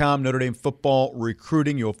 IrishSportsDaily.com, Notre Dame football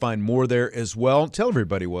recruiting. You'll find more there as well. Tell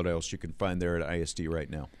everybody what else you can find there at ISD right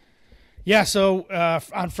now. Yeah, so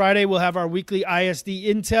on Friday we'll have our weekly ISD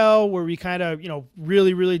Intel where we kind of,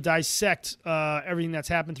 really, really dissect everything that's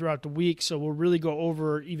happened throughout the week. So we'll really go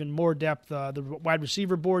over even more depth the wide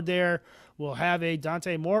receiver board there. We'll have a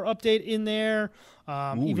Dante Moore update in there,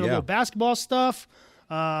 a little basketball stuff.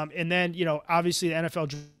 And then, obviously the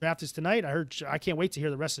NFL draft is tonight. I can't wait to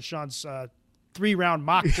hear the rest of Sean's 3-round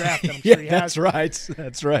mock draft that I'm sure he has.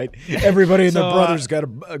 That's right. Everybody and their brother's got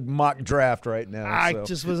a mock draft right now. I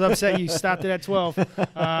just was upset you stopped it at 12.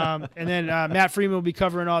 And then Matt Freeman will be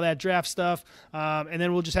covering all that draft stuff. And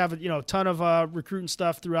then we'll just have a ton of recruiting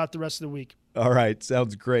stuff throughout the rest of the week. All right.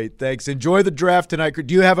 Sounds great. Thanks. Enjoy the draft tonight.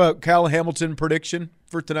 Do you have a Kyle Hamilton prediction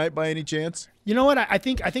for tonight by any chance? You know what? I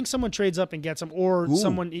think someone trades up and gets him, or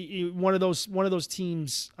someone one of those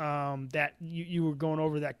teams that you were going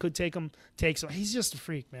over that could take him takes him. He's just a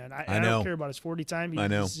freak, man. I don't care about his 40 time. I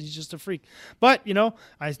know he's just a freak. But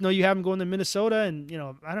I know you have him going to Minnesota, and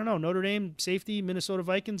I don't know, Notre Dame safety, Minnesota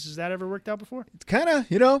Vikings. Has that ever worked out before? It's kind of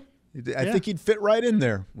I think he'd fit right in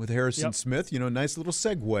there with Harrison Smith. Nice little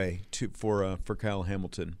segue for Kyle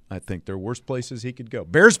Hamilton. I think there are worse places he could go.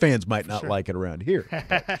 Bears fans might not like it around here.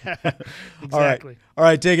 Exactly. All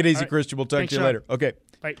right. Take it easy, Christian. We'll talk to you later. Okay.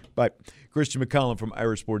 Bye. Christian McCollum from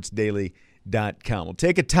IrishSportsDaily.com. We'll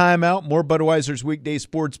take a timeout. More Budweiser's Weekday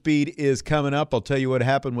Sports Beat is coming up. I'll tell you what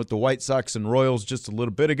happened with the White Sox and Royals just a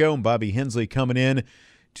little bit ago, and Bobby Hensley coming in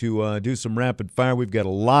to do some rapid fire. We've got a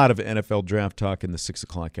lot of NFL draft talk in the 6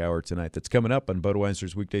 o'clock hour tonight. That's coming up on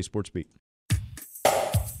Budweiser's Weekday Sports Beat.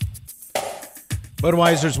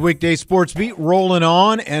 Budweiser's Weekday Sports Beat rolling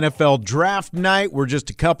on. NFL Draft Night. We're just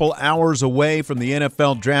a couple hours away from the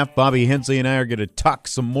NFL Draft. Bobby Hensley and I are going to talk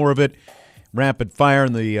some more of it rapid fire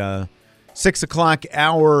in the 6 o'clock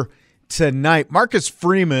hour tonight. Marcus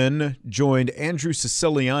Freeman joined Andrew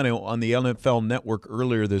Siciliano on the NFL Network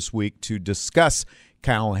earlier this week to discuss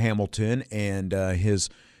Kyle Hamilton and his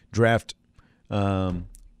draft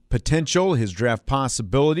potential, his draft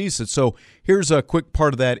possibilities. And so here's a quick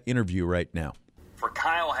part of that interview right now. For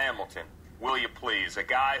Kyle Hamilton, will you please, a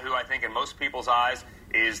guy who I think in most people's eyes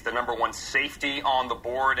is the number one safety on the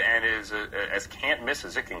board and is as can't miss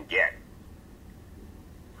as it can get.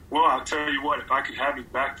 Well, I'll tell you what, if I could have him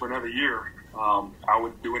back for another year, I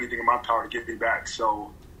would do anything in my power to get him back.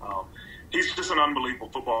 So he's just an unbelievable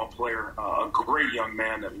football player, a great young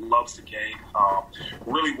man that loves the game,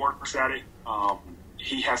 really works at it.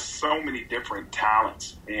 he has so many different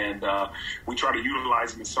talents, and we try to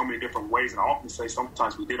utilize him in so many different ways. And I often say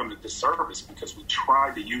sometimes we did him a disservice because we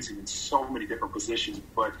tried to use him in so many different positions.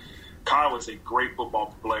 But Kyle is a great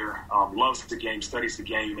football player, loves the game, studies the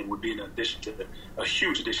game, and would be a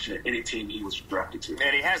huge addition to any team he was drafted to.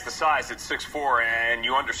 And he has the size at 6'4", and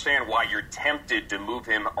you understand why you're tempted to move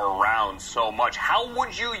him around so much. How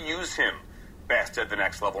would you use him best at the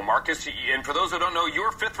next level, Marcus? And for those who don't know, you're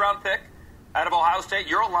a fifth-round pick out of Ohio State.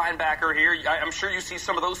 You're a linebacker here. I'm sure you see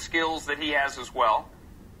some of those skills that he has as well.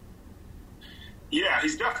 Yeah,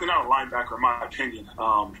 he's definitely not a linebacker, in my opinion.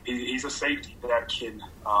 He's a safety that can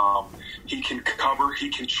he can cover. He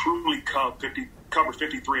can truly cover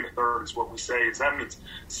 53 and a third is what we say. That means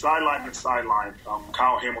sideline to sideline.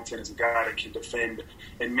 Kyle Hamilton is a guy that can defend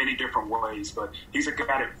in many different ways, but he's a guy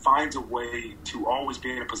that finds a way to always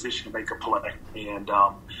be in a position to make a play. And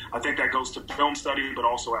I think that goes to film study, but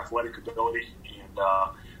also athletic ability.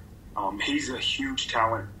 And he's a huge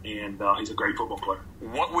talent, and he's a great football player.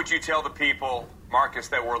 What would you tell the people, Marcus,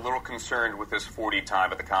 that were a little concerned with this 40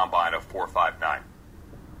 time at the combine of 4.59?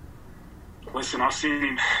 Listen, I've seen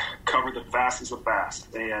him cover the fastest of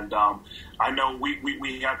fast, and I know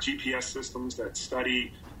we have GPS systems that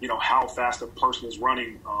study, how fast a person is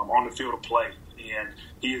running on the field of play, and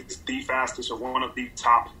he is the fastest or one of the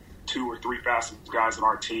top 2 or 3 fastest guys on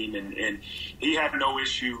our team, and he had no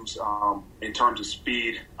issues in terms of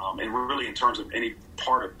speed and really in terms of any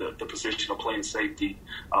part of the position of playing safety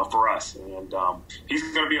for us. And he's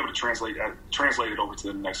going to be able to translate it over to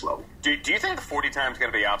the next level. Do you think the 40 time is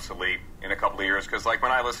going to be obsolete in a couple of years? Because like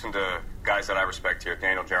when I listen to guys that I respect here,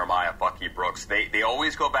 Daniel Jeremiah, Bucky Brooks, they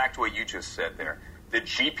always go back to what you just said there, the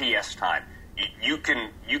GPS time. You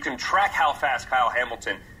can track how fast Kyle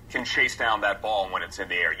Hamilton can chase down that ball when it's in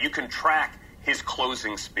the air. You can track his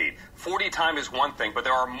closing speed. 40 time is one thing, but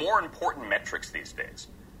there are more important metrics these days.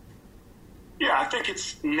 Yeah, I think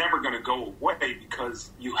it's never going to go away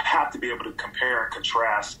because you have to be able to compare and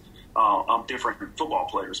contrast different football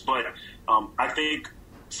players. But I think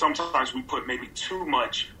sometimes we put maybe too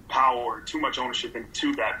much power, too much ownership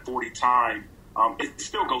into that 40 time. It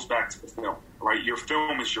still goes back to the film, right? Your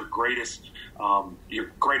film is your greatest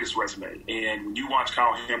resume. And when you watch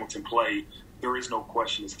Kyle Hamilton play, there is no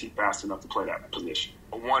question is he fast enough to play that position.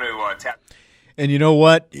 I want to tap. And you know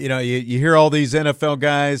what? You hear all these NFL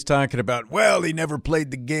guys talking about, well, he never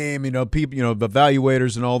played the game, people,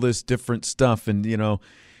 evaluators and all this different stuff. And,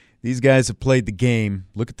 these guys have played the game.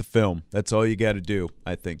 Look at the film. That's all you got to do,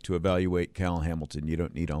 I think, to evaluate Kyle Hamilton. You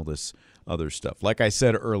don't need all this other stuff. Like I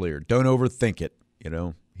said earlier, don't overthink it.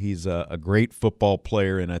 He's a great football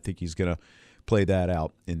player, and I think he's going to play that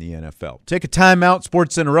out in the NFL. Take a timeout.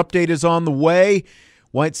 SportsCenter update is on the way.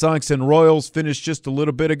 White Sox and Royals finished just a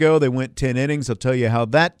little bit ago. They went 10 innings. I'll tell you how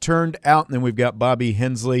that turned out. And then we've got Bobby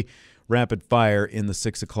Hensley, rapid fire in the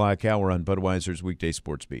 6 o'clock hour on Budweiser's Weekday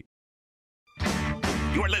Sports Beat.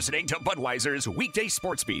 You're listening to Budweiser's Weekday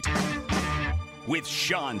Sports Beat with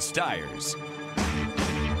Sean Stiers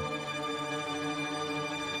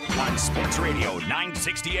on Sports Radio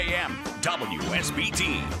 960 AM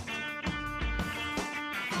WSBT.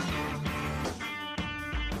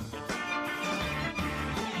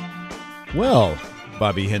 Well,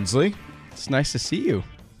 Bobby Hensley, it's nice to see you.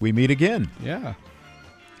 We meet again. Yeah.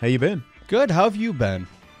 How you been? Good. How have you been?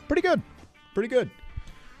 Pretty good. Pretty good.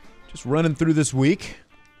 Just running through this week.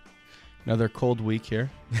 Another cold week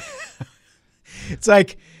here. It's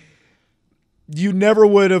like you never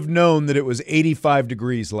would have known that it was 85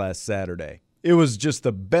 degrees last Saturday. It was just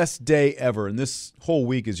the best day ever, and this whole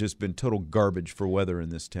week has just been total garbage for weather in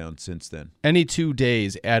this town since then. Any 2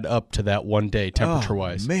 days add up to that one day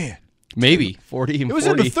temperature-wise. Oh, man. Maybe 40 and 40. It was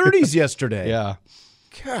in the 30s yesterday. Yeah.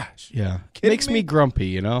 Gosh. Yeah. Makes me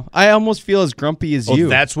grumpy, I almost feel as grumpy as you.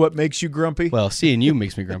 That's what makes you grumpy? Well, seeing you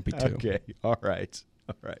makes me grumpy, too. Okay. All right.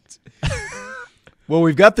 Well,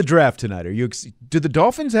 we've got the draft tonight. Do the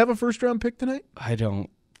Dolphins have a first-round pick tonight? I don't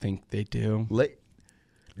think they do.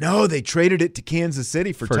 No, they traded it to Kansas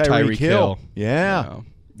City for Tyreek Hill. Yeah.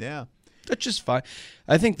 That's just fine.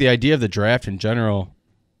 I think the idea of the draft in general,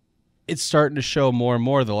 it's starting to show more and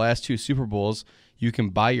more the last 2 Super Bowls. You can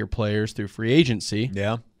buy your players through free agency.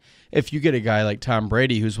 Yeah. If you get a guy like Tom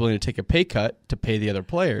Brady who's willing to take a pay cut to pay the other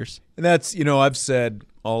players. And that's, I've said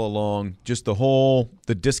all along, just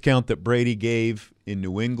the discount that Brady gave in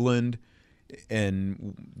New England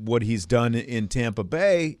and what he's done in Tampa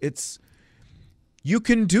Bay, you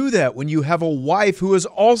can do that when you have a wife who is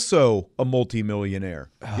also a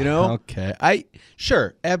multimillionaire, Okay.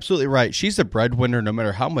 Sure, absolutely right. She's a breadwinner no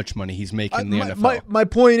matter how much money he's making in the NFL. My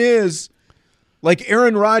point is, Like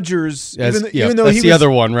Aaron Rodgers, Yes, even though that's he the was, other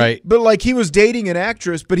one, right? But like he was dating an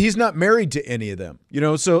actress, but he's not married to any of them.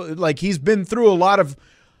 So like he's been through a lot of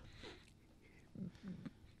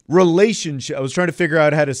relationship. I was trying to figure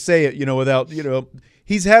out how to say it, without,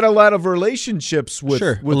 he's had a lot of relationships with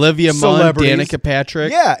Olivia Munn, Danica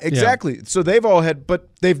Patrick. Yeah, exactly. Yeah. So they've all had, but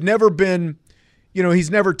they've never been,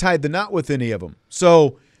 he's never tied the knot with any of them.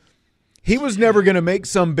 So he was never going to make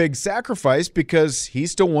some big sacrifice because he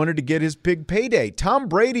still wanted to get his big payday. Tom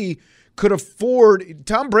Brady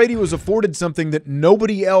was afforded something that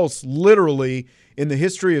nobody else literally in the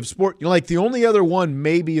history of sport, like the only other one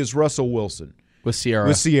maybe is Russell Wilson. With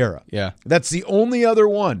Sierra. Yeah. That's the only other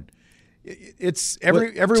one. It's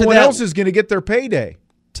everyone else is going to get their payday.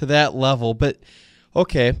 To that level. But,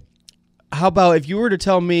 okay, how about if you were to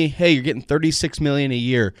tell me, hey, you're getting $36 million a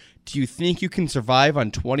year, do you think you can survive on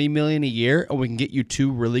 $20 million a year and we can get you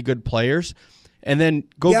 2 really good players? And then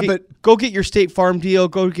go get your State Farm deal,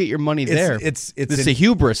 go get your money there. It's the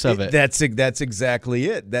hubris of it. That's exactly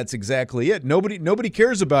it. That's exactly it. Nobody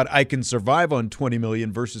cares about I can survive on $20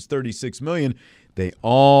 million versus $36 million. They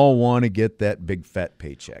all want to get that big fat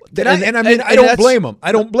paycheck. I don't blame them.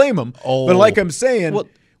 I don't blame them. Oh. But like I'm saying,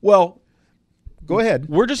 well, go ahead.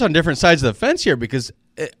 We're just on different sides of the fence here because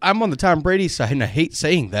I'm on the Tom Brady side, and I hate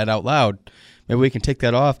saying that out loud. Maybe we can take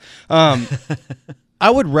that off. I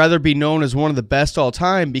would rather be known as one of the best all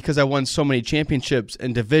time because I won so many championships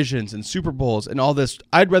and divisions and Super Bowls and all this.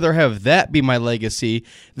 I'd rather have that be my legacy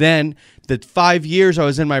than the 5 years I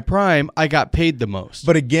was in my prime, I got paid the most.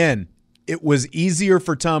 But again, it was easier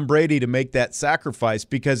for Tom Brady to make that sacrifice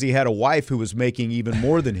because he had a wife who was making even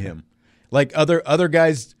more than him. Like other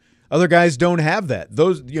guys don't have that.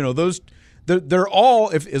 They're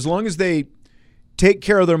all, as long as they take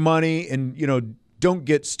care of their money and don't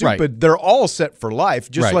get stupid, right. They're all set for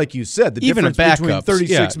life. Just right. like you said, the even difference between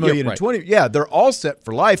 36 million and 20. Yeah, they're all set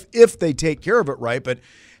for life if they take care of it right. But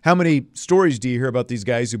how many stories do you hear about these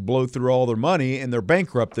guys who blow through all their money and they're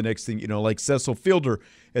bankrupt the next thing, like Cecil Fielder,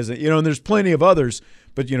 and there's plenty of others.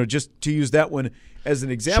 But, just to use that one as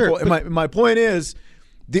an example. Sure, and my point is,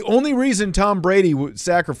 the only reason Tom Brady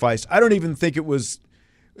sacrificed, I don't even think it was –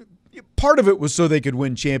 part of it was so they could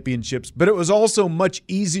win championships, but it was also much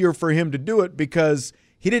easier for him to do it because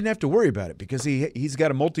he didn't have to worry about it because he's got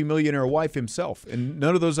a multimillionaire wife himself, and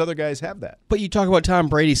none of those other guys have that. But you talk about Tom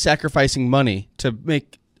Brady sacrificing money to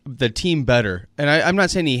make the team better, and I'm not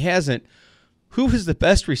saying he hasn't. Who is the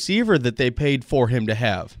best receiver that they paid for him to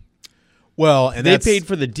have? Well, and they paid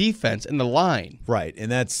for the defense and the line. Right, and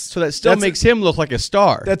that still makes him look like a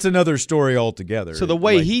star. That's another story altogether. So the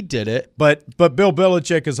way he did it. But Bill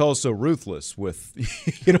Belichick is also ruthless with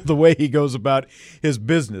the way he goes about his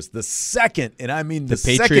business. The second, and I mean the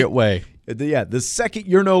Patriot way. Yeah, the second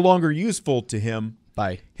you're no longer useful to him,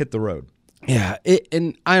 hit the road. Yeah,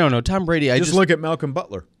 and I don't know, Tom Brady. Just look at Malcolm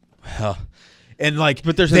Butler. And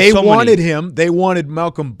but they wanted him. They wanted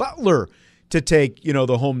Malcolm Butler to take, the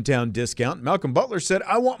hometown discount. Malcolm Butler said,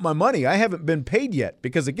 I want my money. I haven't been paid yet.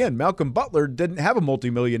 Because, again, Malcolm Butler didn't have a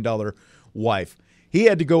multi-million-dollar wife. He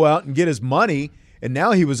had to go out and get his money, and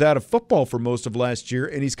now he was out of football for most of last year,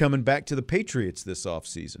 and he's coming back to the Patriots this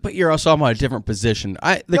offseason. But you're also on a different position.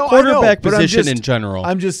 Quarterback position in general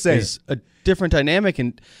I'm just saying. Is a different dynamic.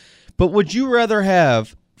 But would you rather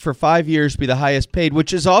have, for 5 years, be the highest paid,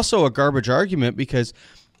 which is also a garbage argument because –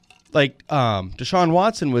 Deshaun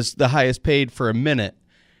Watson was the highest paid for a minute,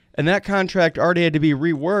 and that contract already had to be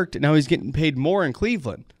reworked, and now he's getting paid more in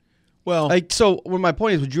Cleveland. Well, so my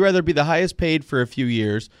point is, would you rather be the highest paid for a few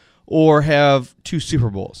years or have 2 Super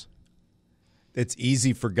Bowls? It's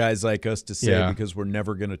easy for guys like us to say because we're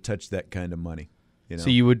never going to touch that kind of money. So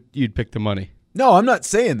you'd pick the money? No, I'm not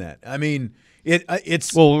saying that. I mean,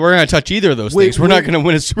 it's well, we're going to touch either of those things. We're not going to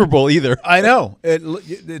win a Super Bowl either. I know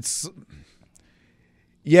it's.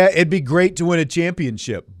 Yeah, it'd be great to win a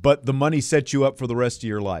championship, but the money sets you up for the rest of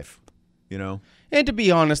your life, And to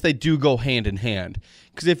be honest, they do go hand in hand.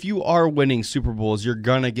 Because if you are winning Super Bowls, you're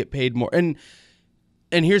going to get paid more. And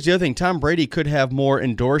here's the other thing. Tom Brady could have more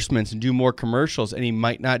endorsements and do more commercials, and he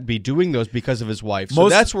might not be doing those because of his wife. So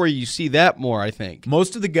that's where you see that more, I think.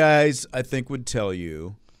 Most of the guys, I think, would tell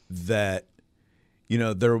you that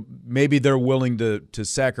they're willing to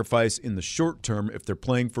sacrifice in the short term if they're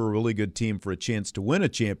playing for a really good team for a chance to win a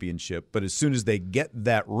championship. But as soon as they get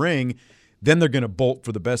that ring, then they're going to bolt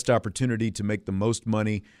for the best opportunity to make the most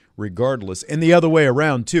money regardless. And the other way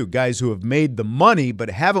around, too. Guys who have made the money but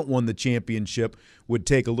haven't won the championship would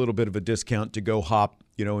take a little bit of a discount to go hop,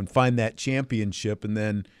 and find that championship. And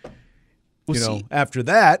then, after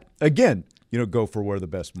that, again, go for where the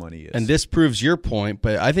best money is. And this proves your point,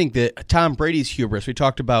 but I think that Tom Brady's hubris, we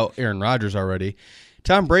talked about Aaron Rodgers already.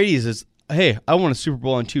 Tom Brady's is, hey, I won a Super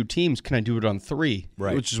Bowl on 2 teams. Can I do it on 3?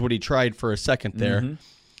 Right. Which is what he tried for a second there. Mm-hmm.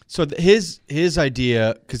 So his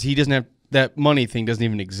idea, because he doesn't have that money thing, doesn't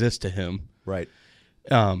even exist to him. Right.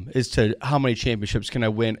 Is to how many championships can I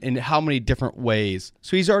win in how many different ways.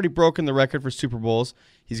 So he's already broken the record for Super Bowls.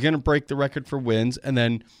 He's going to break the record for wins, and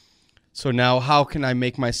then. So now how can I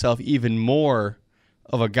make myself even more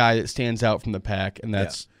of a guy that stands out from the pack? And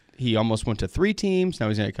that's he almost went to 3 teams. Now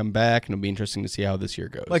he's going to come back, and it'll be interesting to see how this year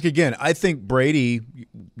goes. Like, again, I think Brady,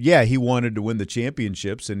 he wanted to win the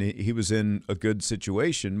championships, and he was in a good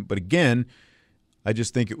situation. But, again, I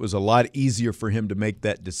just think it was a lot easier for him to make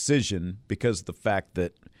that decision because of the fact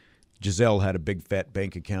that Giselle had a big, fat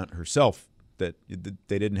bank account herself, that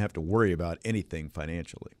they didn't have to worry about anything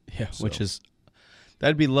financially. Yeah, so. Which is –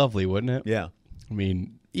 that'd be lovely, wouldn't it? Yeah. I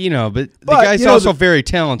mean, but the guy's also very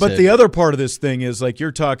talented. But the other part of this thing is, like,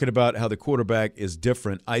 you're talking about how the quarterback is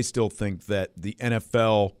different. I still think that the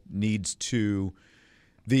NFL needs to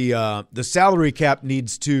the salary cap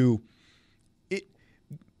needs to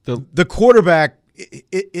the quarterback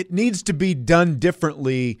it needs to be done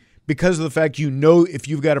differently because of the fact if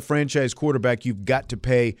you've got a franchise quarterback, you've got to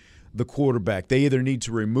pay the quarterback. They either need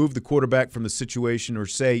to remove the quarterback from the situation or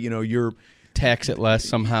say, you're tax it less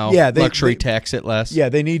somehow. Yeah, luxury tax it less. Yeah,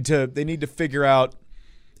 they need to figure out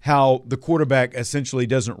how the quarterback essentially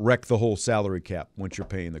doesn't wreck the whole salary cap once you're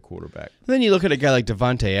paying the quarterback. And then you look at a guy like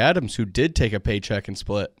Devontae Adams who did take a paycheck and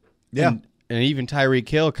split. Yeah. And even Tyreek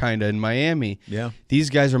Hill kind of in Miami. Yeah. These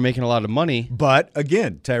guys are making a lot of money. But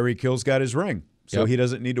again, Tyreek Hill's got his ring, so he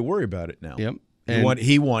doesn't need to worry about it now. Yep.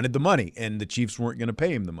 He wanted the money, and the Chiefs weren't going to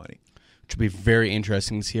pay him the money. Which will be very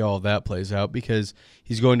interesting to see how all that plays out because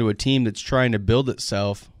he's going to a team that's trying to build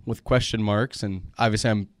itself with question marks. And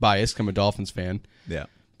obviously I'm biased. I'm a Dolphins fan. Yeah.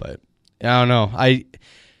 But I don't know.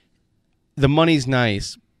 The money's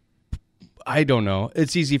nice. I don't know.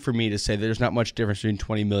 It's easy for me to say there's not much difference between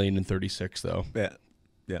 20 million and 36 though. Yeah.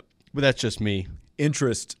 Yeah. But that's just me.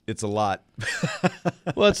 Interest, it's a lot.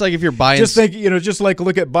 Well, it's like if you're buying. Just think, just like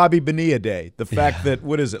look at Bobby Bonilla Day. The fact that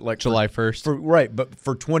what is it like July 1st? Right, but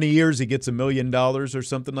for 20 years he gets $1 million or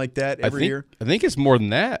something like that every year. I think it's more than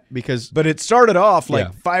that but it started off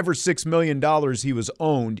like $5 or $6 million he was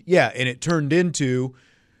owned. Yeah, and it turned into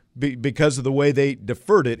because of the way they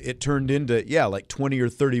deferred it. It turned into like 20 or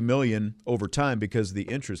 30 million over time because of the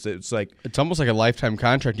interest. It's almost like a lifetime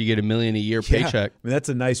contract. You get $1 million a year paycheck. I mean, that's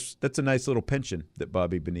a nice little pension that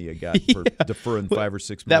Bobby Bonilla got for deferring $5 or $6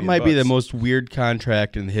 million. That might be the most weird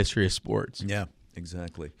contract in the history of sports. Yeah,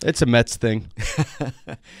 exactly. It's a Mets thing.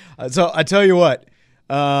 So I tell you what,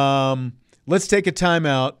 let's take a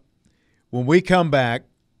timeout. When we come back,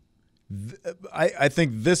 I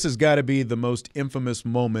think this has got to be the most infamous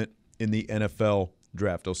moment in the NFL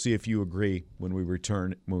draft. I'll see if you agree when we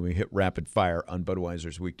return, when we hit rapid fire on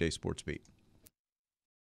Budweiser's Weekday Sports Beat.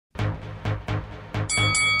 Who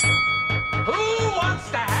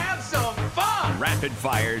wants to have some fun? Rapid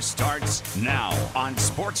fire starts now on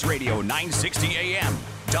Sports Radio 960 AM,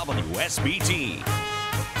 WSBT.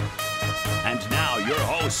 And now your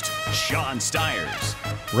host, Sean Stiers.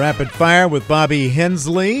 Rapid fire with Bobby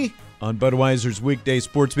Hensley on Budweiser's Weekday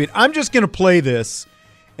Sports Beat. I'm just going to play this,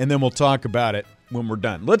 and then we'll talk about it when we're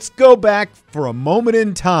done. Let's go back for a moment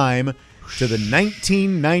in time to the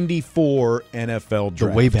 1994 NFL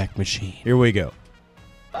draft. The Wayback Machine. Here we go.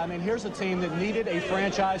 I mean, here's a team that needed a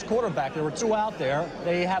franchise quarterback. There were 2 out there.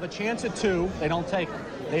 They have a chance at 2. They don't take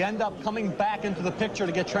it. They end up coming back into the picture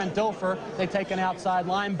to get Trent Dilfer. They take an outside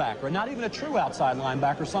linebacker, not even a true outside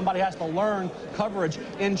linebacker. Somebody has to learn coverage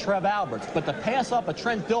in Trev Alberts. But to pass up a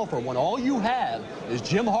Trent Dilfer when all you have is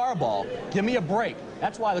Jim Harbaugh, give me a break.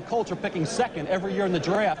 That's why the Colts are picking second every year in the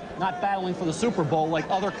draft, not battling for the Super Bowl like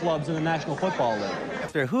other clubs in the National Football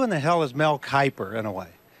League. Who in the hell is Mel Kiper, in a way?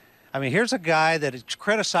 I mean, here's a guy that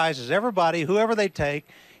criticizes everybody, whoever they take.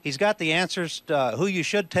 He's got the answers to who you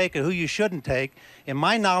should take and who you shouldn't take. In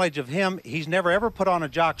my knowledge of him, he's never ever put on a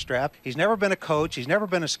jockstrap. He's never been a coach. He's never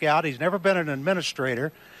been a scout. He's never been an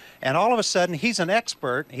administrator. And all of a sudden, he's an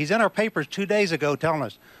expert. He's in our papers 2 days ago telling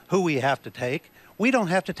us who we have to take. We don't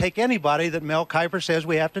have to take anybody that Mel Kiper says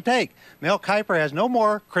we have to take. Mel Kiper has no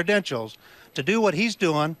more credentials to do what he's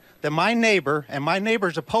doing than my neighbor, and my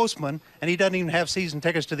neighbor's a postman, and he doesn't even have season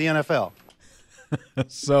tickets to the NFL.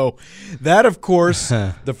 So that, of course,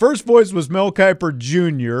 the first voice was Mel Kiper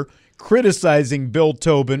Jr. criticizing Bill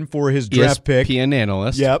Tobin for his draft pick. ESPN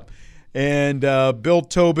analyst. Yep. And Bill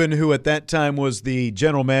Tobin, who at that time was the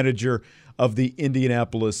general manager of the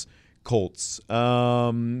Indianapolis Colts.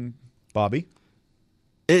 Bobby?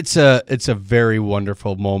 It's a very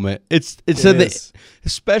wonderful moment.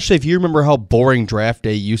 Especially if you remember how boring draft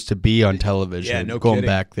day used to be on television. Yeah, no going kidding.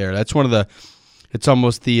 back there. That's it's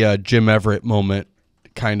almost the Jim Everett moment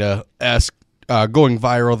kind of going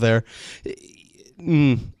viral there.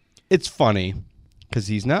 It's funny because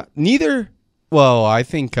he's I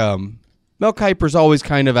think Mel Kiper's always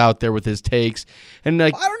kind of out there with his takes, and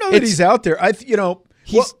like I don't know that he's out there.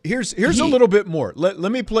 Here's a little bit more.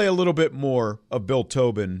 Let me play a little bit more of Bill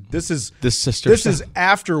Tobin. This is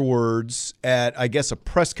afterwards at, I guess, a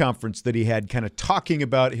press conference that he had, kind of talking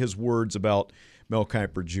about his words about Mel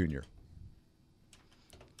Kiper Jr.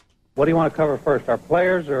 What do you want to cover first, our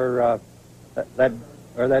players or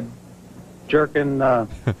that jerk in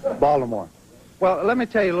Baltimore? Well, let me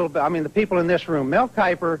tell you a little bit. I mean, the people in this room. Mel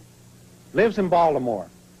Kiper lives in Baltimore,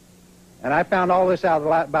 and I found all this out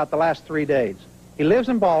about the last 3 days. He lives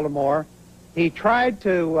in Baltimore. He tried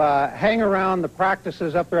to hang around the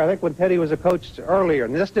practices up there, I think when Teddy was a coach earlier,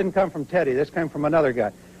 and this didn't come from Teddy. This came from another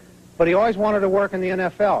guy. But he always wanted to work in the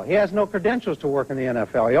NFL. He has no credentials to work in the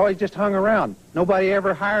NFL. He always just hung around. Nobody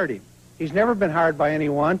ever hired him. He's never been hired by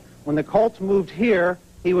anyone. When the Colts moved here,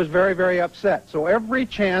 he was very, very upset. So every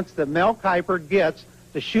chance that Mel Kiper gets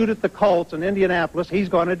to shoot at the Colts in Indianapolis, he's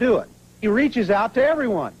going to do it. He reaches out to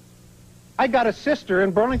everyone. I got a sister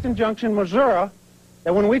in Burlington Junction, Missouri,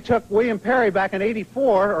 that when we took William Perry back in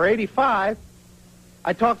 84 or 85,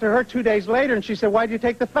 I talked to her 2 days later, and she said, "Why'd you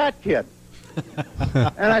take the fat kid?"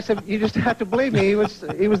 And I said, "You just have to believe me. He was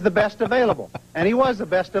the best available." And he was the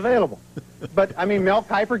best available. But, I mean, Mel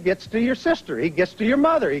Kiper gets to your sister. He gets to your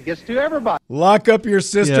mother. He gets to everybody. Lock up your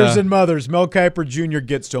sisters and mothers. Mel Kiper Jr.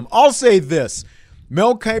 gets to them. I'll say this.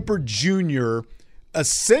 Mel Kiper Jr.,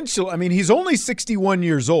 essentially, I mean, he's only 61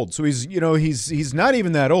 years old. So he's not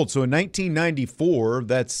even that old. So in 1994,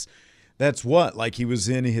 that's what? Like he was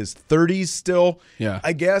in his 30s still,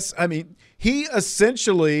 I guess. I mean, he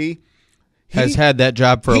essentially has had that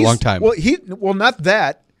job for a long time. Well, not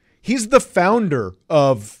that. He's the founder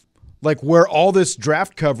of like where all this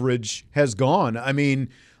draft coverage has gone. I mean,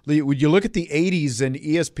 when you look at the 80s and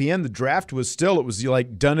ESPN, the draft was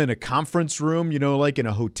like done in a conference room, like in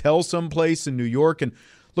a hotel someplace in New York. And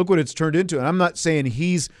look what it's turned into. And I'm not saying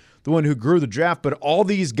he's the one who grew the draft, but all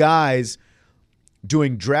these guys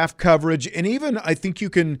doing draft coverage. And even I think you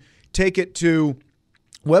can take it to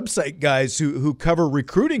website guys who cover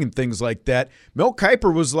recruiting and things like that. Mel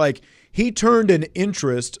Kiper was like, he turned an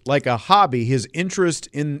interest, like a hobby, his interest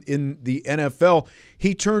in the NFL,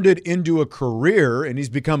 he turned it into a career, and he's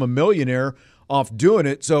become a millionaire off doing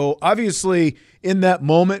it. So obviously in that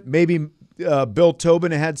moment, maybe Bill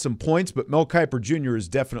Tobin had some points, but Mel Kiper Jr. is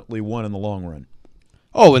definitely one in the long run.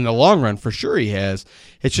 Oh, in the long run, for sure he has.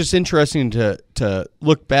 It's just interesting to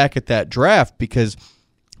look back at that draft because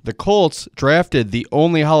the Colts drafted the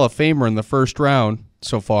only Hall of Famer in the first round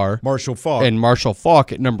so far, Marshall Faulk, and Marshall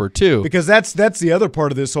Faulk at number 2. Because that's the other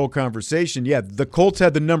part of this whole conversation. Yeah, the Colts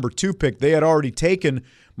had the number 2 pick. They had already taken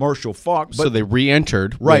Marshall Faulk, so they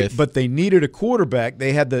re-entered. Right, but they needed a quarterback.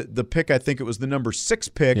 They had the pick. I think it was the number 6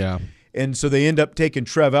 pick. Yeah, and so they end up taking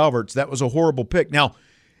Trev Alberts. That was a horrible pick. Now,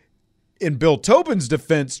 in Bill Tobin's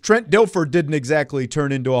defense, Trent Dilfer didn't exactly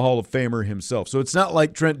turn into a Hall of Famer himself. So it's not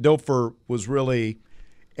like Trent Dilfer was really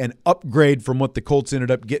an upgrade from what the Colts ended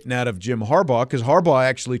up getting out of Jim Harbaugh, because Harbaugh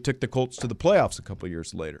actually took the Colts to the playoffs a couple of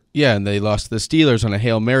years later. Yeah, and they lost to the Steelers on a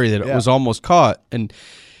Hail Mary that was almost caught. And,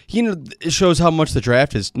 it shows how much the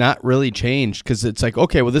draft has not really changed because it's like,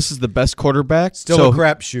 okay, well, this is the best quarterback. Still a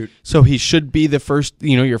crapshoot. So he should be the first,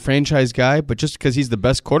 your franchise guy, but just because he's the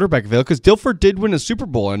best quarterback available, because Dilfer did win a Super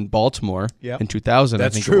Bowl in Baltimore in 2000,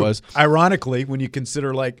 That's I think true. It was. Ironically, when you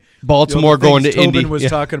consider like Baltimore going to Tobin Indy. was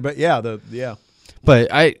talking about, But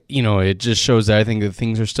it just shows that I think that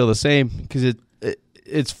things are still the same because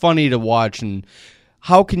it's funny to watch. And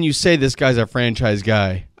how can you say this guy's a franchise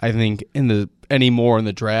guy? I think anymore in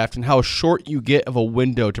the draft, and how short you get of a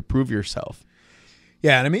window to prove yourself.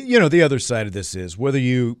 Yeah, and I mean, the other side of this is whether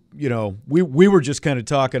we were just kind of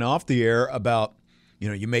talking off the air about,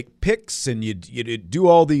 you make picks and you do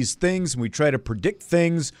all these things, and we try to predict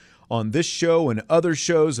things on this show and other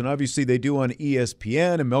shows, and obviously they do on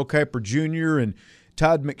ESPN, and Mel Kiper Jr. and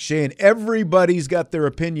Todd McShay, and everybody's got their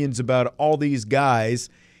opinions about all these guys.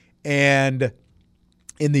 And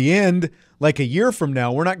in the end, like a year from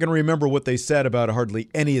now, we're not going to remember what they said about hardly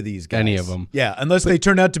any of these guys. Any of them. Yeah, unless they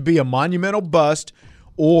turn out to be a monumental bust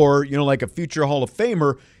or, like a future Hall of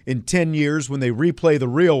Famer in 10 years when they replay the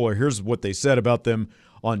reel, or here's what they said about them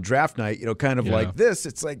on draft night, kind of like this.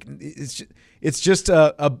 It's like it's just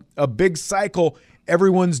a big cycle.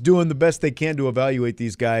 everyone's doing the best they can to evaluate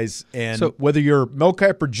these guys. And So- whether you're Mel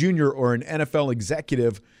Kiper Jr. or an NFL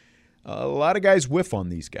executive, a lot of guys whiff on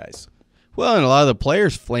these guys. Well, and a lot of the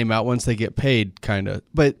players flame out once they get paid, kind of.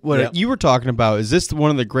 But what you were talking about, is this one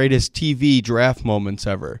of the greatest TV draft moments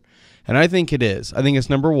ever? And I think it is. I think it's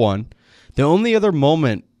number one. The only other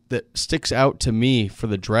moment that sticks out to me for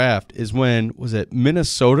the draft is when, was it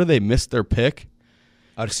Minnesota, they missed their pick?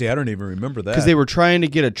 I don't even remember that. Because they were trying to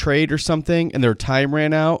get a trade or something, and their time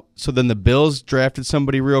ran out. So then the Bills drafted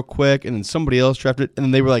somebody real quick, and then somebody else drafted, and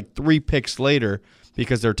then they were like 3 picks later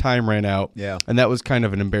because their time ran out. Yeah. And that was kind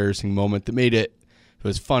of an embarrassing moment that made it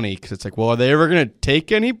was funny because it's like, well, are they ever going to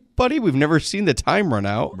take anybody? We've never seen the time run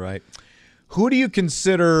out. Right. Who do you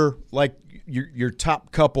consider like your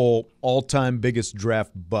top couple all-time biggest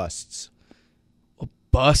draft busts? Well,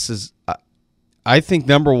 bust is, I think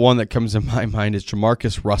number one that comes in my mind is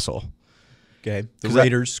Jamarcus Russell. Okay. The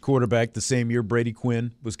Raiders quarterback the same year Brady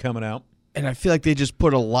Quinn was coming out. And I feel like they just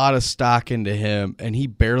put a lot of stock into him, and he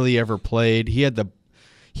barely ever played. He had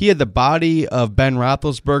the body of Ben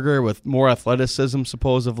Roethlisberger with more athleticism,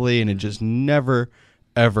 supposedly, and it just never,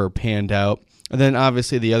 ever panned out. And then,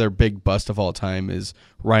 obviously, the other big bust of all time is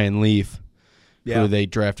Ryan Leaf, who they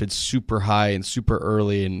drafted super high and super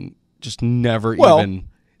early and just never even...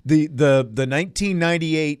 The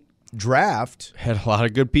 1998 draft... had a lot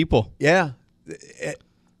of good people. Yeah,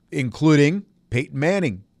 including Peyton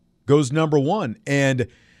Manning goes number one. And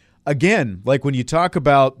again, like when you talk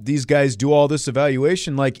about these guys do all this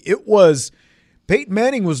evaluation, like it was Peyton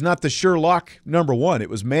Manning was not the sure lock number one. It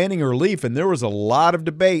was Manning or Leaf, and there was a lot of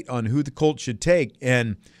debate on who the Colts should take.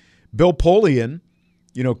 And Bill Polian,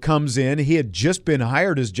 comes in. He had just been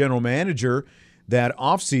hired as general manager that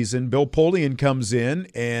offseason. Bill Polian comes in,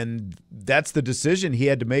 and that's the decision he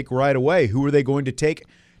had to make right away. Who are they going to take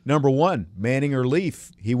number one, Manning or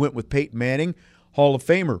Leaf? He went with Peyton Manning. Hall of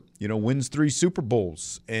Famer, wins 3 Super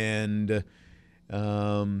Bowls. And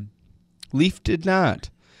Leaf did not.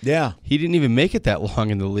 Yeah. He didn't even make it that long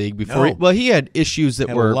in the league before. No. He had issues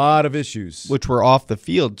that were a lot of issues, which were off the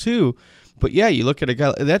field too. But yeah, you look at a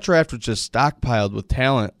guy, that draft was just stockpiled with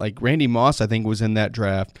talent. Like Randy Moss, I think, was in that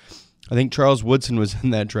draft. I think Charles Woodson was in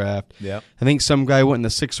that draft. Yeah. I think some guy went in the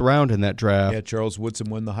 6th round in that draft. Yeah, Charles Woodson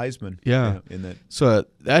won the Heisman. Yeah. In that. So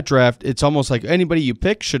that draft, it's almost like anybody you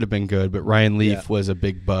pick should have been good, but Ryan Leaf was a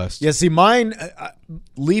big bust. Yeah, see, mine,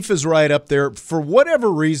 Leaf is right up there. For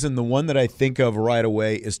whatever reason, the one that I think of right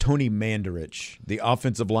away is Tony Mandarich, the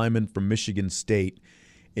offensive lineman from Michigan State.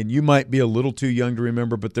 And you might be a little too young to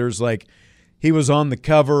remember, but he was on the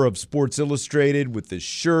cover of Sports Illustrated with his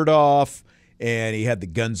shirt off. And he had the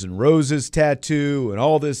Guns N' Roses tattoo and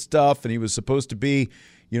all this stuff. And he was supposed to be,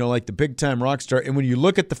 like the big-time rock star. And when you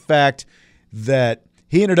look at the fact that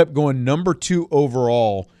he ended up going number 2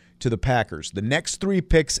 overall to the Packers, the next 3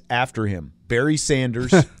 picks after him, Barry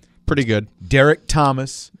Sanders. Pretty good. Derek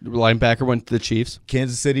Thomas. Linebacker went to the Chiefs.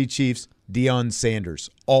 Kansas City Chiefs. Deion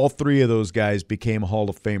Sanders. All 3 of those guys became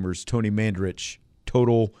Hall of Famers. Tony Mandarich,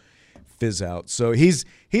 total fizz out. So he's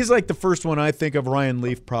like the first one I think of. Ryan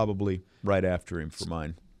Leaf probably right after him for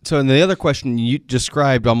mine. So, and the other question you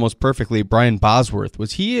described almost perfectly, Brian Bosworth.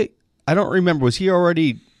 Was he, I don't remember, was he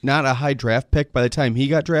already not a high draft pick by the time he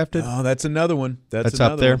got drafted? Oh, that's another one. That's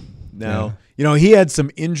up there. Now, he had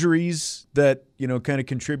some injuries that, kind of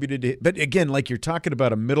contributed to it. But again, like you're talking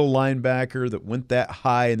about a middle linebacker that went that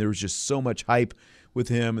high, and there was just so much hype with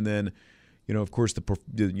him. And then, of course, the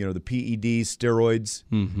PEDs, steroids.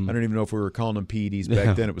 Mm-hmm. I don't even know if we were calling them PEDs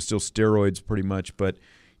back then. It was still steroids pretty much. But,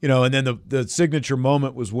 and then the signature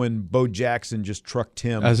moment was when Bo Jackson just trucked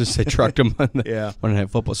him. I was just say trucked him on the yeah. Monday Night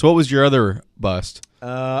Football. So what was your other bust?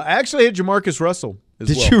 I actually had Jamarcus Russell as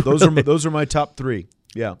Did well. you Those really? those are my top 3.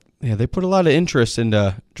 Yeah. Yeah, they put a lot of interest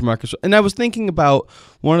into Jamarcus. And I was thinking about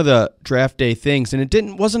one of the draft day things, and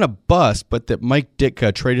it wasn't a bust, but that Mike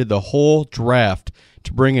Ditka traded the whole draft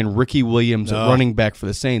to bring in Ricky Williams, at running back for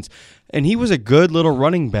the Saints. And he was a good little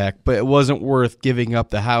running back, but it wasn't worth giving up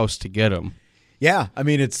the house to get him. Yeah, I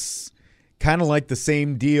mean, it's kind of like the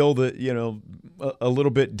same deal that, a little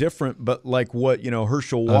bit different, but like what,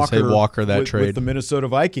 Herschel Walker trade with the Minnesota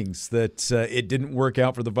Vikings, that it didn't work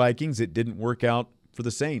out for the Vikings. It didn't work out for the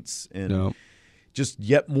Saints. And just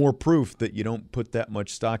yet more proof that you don't put that much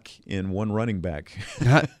stock in one running back.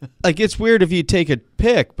 It's weird if you take a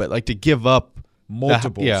pick, but like to give up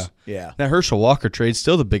multiples. Yeah. That Herschel Walker trade's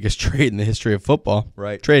still the biggest trade in the history of football.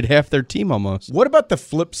 Right. Trade half their team almost. What about the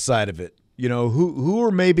flip side of it? Who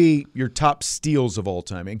are maybe your top steals of all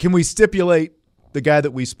time? And can we stipulate the guy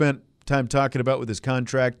that we spent time talking about with his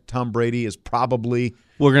contract, Tom Brady, is probably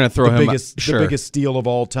we're going to throw the him biggest, the biggest steal of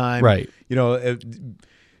all time. Right.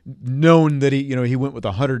 known that he went with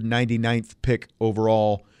the 199th pick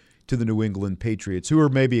overall to the New England Patriots, who are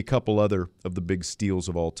maybe a couple other of the big steals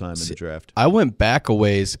of all time in the draft. I went back a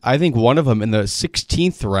ways. I think one of them in the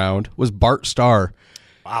 16th round was Bart Starr.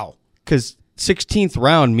 Wow. Because 16th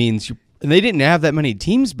round means and they didn't have that many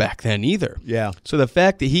teams back then either. Yeah. So the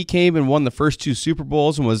fact that he came and won the first 2 Super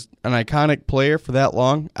Bowls and was an iconic player for that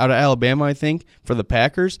long, out of Alabama, I think, for the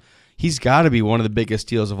Packers, he's got to be one of the biggest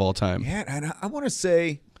steals of all time. Yeah, and I want to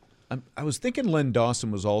say, I was thinking Len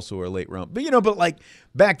Dawson was also a late round. But, but like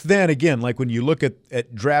back then, again, like when you look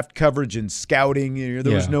at draft coverage and scouting,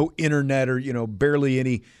 there was no internet or, barely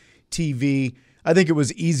any TV. I think it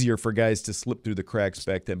was easier for guys to slip through the cracks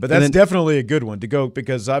back then. But that's definitely a good one to go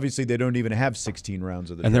because obviously they don't even have 16 rounds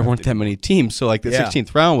of the draft. And there weren't that many teams. So like the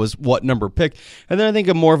 16th round was what number pick. And then I think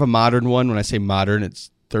a more of a modern one, when I say modern, it's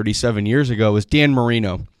 37 years ago, was Dan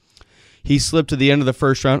Marino. He slipped to the end of the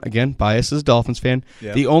first round. Again, bias as a Dolphins fan.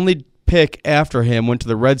 Yeah. The only pick after him went to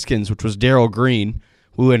the Redskins, which was Darrell Green,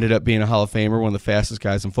 who ended up being a Hall of Famer, one of the fastest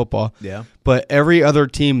guys in football. Yeah. But every other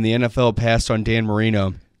team in the NFL passed on Dan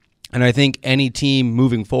Marino. And I think any team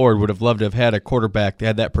moving forward would have loved to have had a quarterback that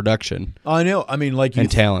had that production. I know. I mean, like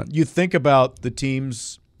talent. You think about the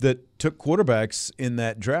teams that took quarterbacks in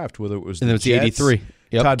that draft, whether it was and the it was Jets, the 83.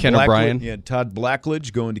 Yep. Ken O'Brien. Yeah, Todd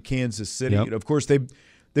Blackledge going to Kansas City. Yep. Of course, they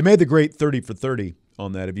made the great 30 for 30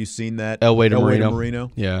 on that. Have you seen that? Elway to Marino.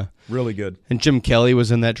 Yeah. Really good. And Jim Kelly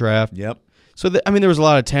was in that draft. Yep. So, there was a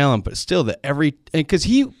lot of talent, but still, because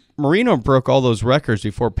Marino broke all those records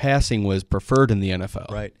before passing was preferred in the NFL.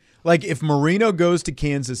 Right. Like if Marino goes to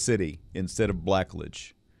Kansas City instead of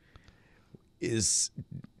Blackledge, is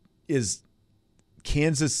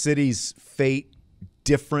Kansas City's fate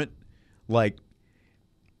different? Like,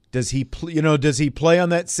 does he play on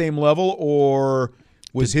that same level, or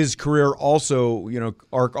was his career also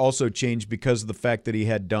arc also changed because of the fact that he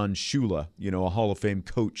had Don Shula, a Hall of Fame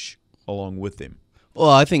coach along with him?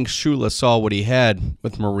 Well, I think Shula saw what he had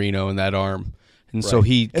with Marino in that arm, and so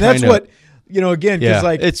he and that's what. Again,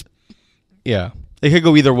 because they could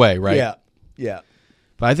go either way, right? Yeah, yeah.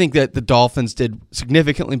 But I think that the Dolphins did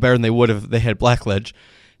significantly better than they would have if they had Blackledge,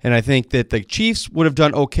 and I think that the Chiefs would have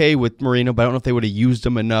done okay with Marino, but I don't know if they would have used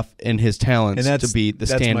him enough in his talents to be the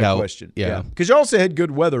standout. That's my question. Yeah, because you also had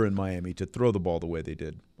good weather in Miami to throw the ball the way they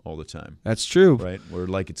did all the time. That's true, right? Where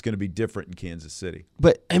it's going to be different in Kansas City.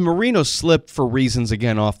 And Marino slipped for reasons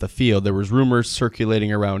again off the field. There was rumors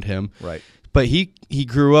circulating around him, right? But he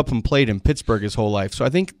grew up and played in Pittsburgh his whole life, so I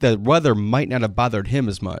think the weather might not have bothered him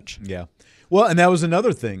as much. Yeah. Well, and that was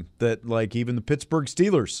another thing that, even the Pittsburgh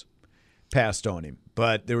Steelers passed on him.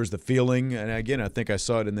 But there was the feeling, and again, I think I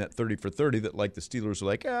saw it in that 30 for 30, that, the Steelers were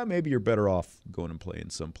like, maybe you're better off going and playing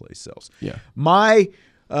someplace else. Yeah.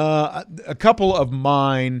 A couple of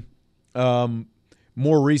mine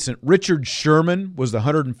more recent, Richard Sherman was the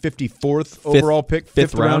 154th overall pick,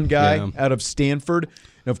 fifth round guy out of Stanford.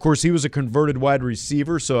 And, of course, he was a converted wide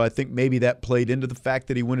receiver, so I think maybe that played into the fact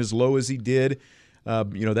that he went as low as he did.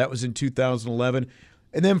 That was in 2011.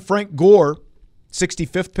 And then Frank Gore,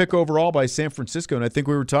 65th pick overall by San Francisco, and I think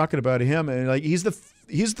we were talking about him. And he's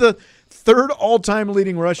the third all-time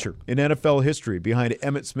leading rusher in NFL history behind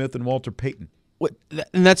Emmitt Smith and Walter Payton.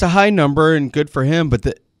 And that's a high number and good for him,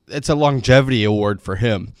 but it's a longevity award for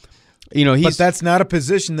him. But that's not a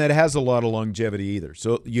position that has a lot of longevity either.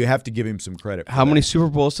 So you have to give him some credit. How many Super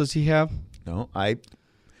Bowls does he have? No,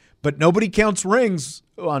 but nobody counts rings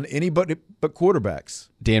on anybody but quarterbacks.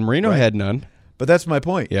 Dan Marino had none. But that's my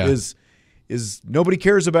point. Yeah. Is nobody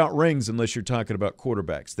cares about rings unless you're talking about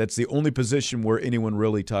quarterbacks. That's the only position where anyone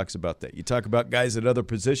really talks about that. You talk about guys at other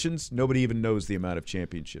positions, nobody even knows the amount of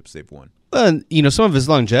championships they've won. Well, some of his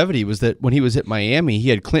longevity was that when he was at Miami, he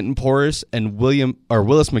had Clinton Porras and Willis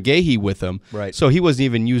McGahee with him. Right. So he wasn't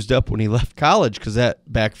even used up when he left college because that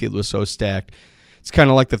backfield was so stacked. It's kind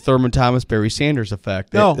of like the Thurman Thomas, Barry Sanders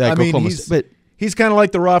effect. He's kind of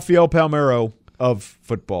like the Rafael Palmeiro of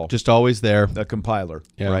football. Just always there. A compiler,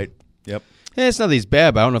 right? Yep. Yeah, it's not that he's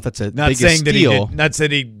bad, but I don't know if that's a not biggest saying steal. Not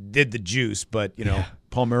saying he did the juice, but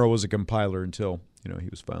Palmeiro was a compiler until he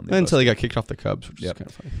was finally until he got kicked off the Cubs, which is kind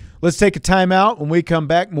of funny. Let's take a timeout. When we come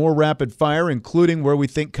back, more rapid fire, including where we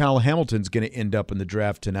think Kyle Hamilton's going to end up in the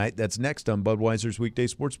draft tonight. That's next on Budweiser's Weekday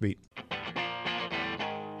Sports Beat.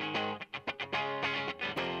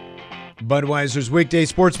 Budweiser's Weekday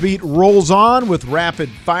Sports Beat rolls on with rapid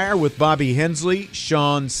fire with Bobby Hensley,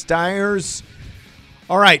 Sean Stiers.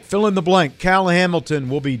 All right, fill in the blank. Kyle Hamilton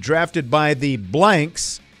will be drafted by the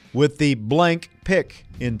blanks with the blank pick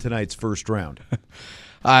in tonight's first round.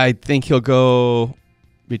 I think he'll go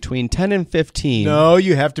between 10 and 15. No,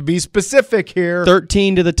 you have to be specific here.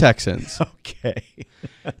 13 to the Texans. Okay.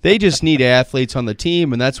 They just need athletes on the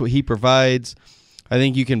team, and that's what he provides. I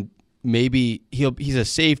think you can maybe he's a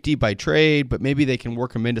safety by trade, but maybe they can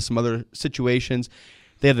work him into some other situations.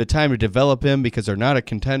 They have the time to develop him because they're not a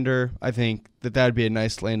contender. I think that would be a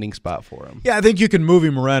nice landing spot for him. Yeah, I think you can move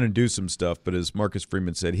him around and do some stuff, but as Marcus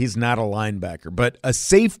Freeman said, he's not a linebacker. But a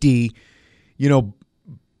safety,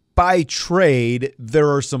 by trade,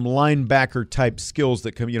 there are some linebacker-type skills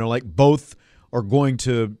that come, like both are going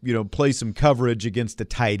to, play some coverage against a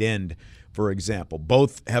tight end, for example.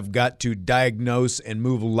 Both have got to diagnose and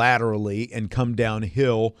move laterally and come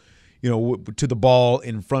downhill, to the ball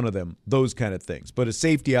in front of them, those kind of things. But a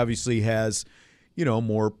safety obviously has,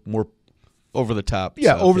 more over the top.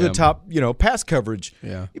 Yeah, over the top, pass coverage.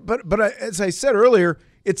 Yeah. But as I said earlier,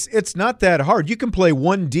 it's not that hard. You can play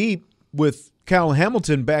one deep with Kyle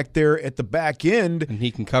Hamilton back there at the back end. And he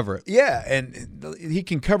can cover it. Yeah, and he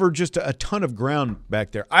can cover just a ton of ground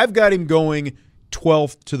back there. I've got him going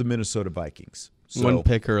 12th to the Minnesota Vikings. So, one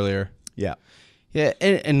pick earlier. Yeah. Yeah,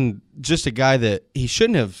 and just a guy that he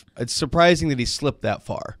shouldn't have. It's surprising that he slipped that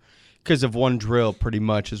far because of one drill pretty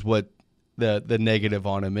much is what the negative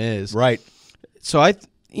on him is. Right. So a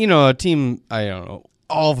team, I don't know,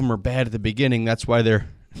 all of them are bad at the beginning. That's why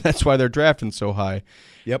they're drafting so high.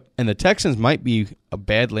 Yep. And the Texans might be a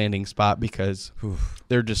bad landing spot because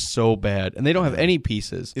they're just so bad and they don't have any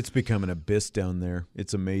pieces. It's become an abyss down there.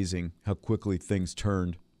 It's amazing how quickly things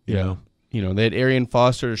turned. Yeah. They had Arian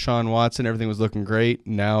Foster, Deshaun Watson. Everything was looking great.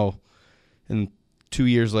 Now, and 2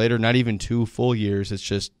 years later, not even 2 full years, it's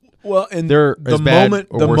just and they're the as bad moment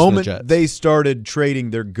or the worse than moment the Jets. they started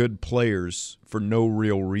trading their good players for no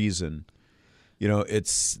real reason, that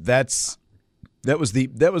was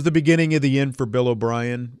the beginning of the end for Bill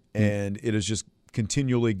O'Brien, and it has just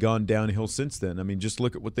continually gone downhill since then. I mean, just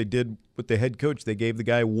look at what they did with the head coach. They gave the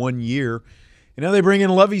guy 1 year, and now they bring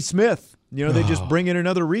in Lovie Smith. They just bring in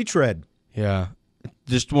another retread. Yeah.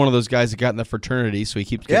 Just one of those guys that got in the fraternity, so he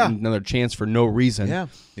keeps getting another chance for no reason. Yeah,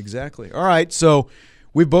 exactly. All right, so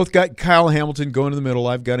we've both got Kyle Hamilton going in the middle.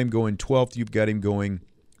 I've got him going 12th. You've got him going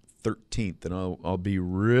 13th, and I'll be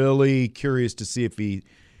really curious to see if he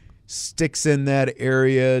sticks in that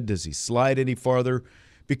area. Does he slide any farther?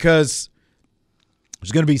 Because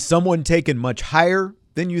there's going to be someone taken much higher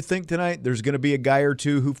than you think tonight. There's going to be a guy or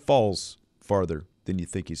two who falls farther than you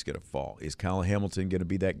think he's going to fall. Is Kyle Hamilton going to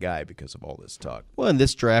be that guy because of all this talk? Well, and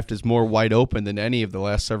this draft is more wide open than any of the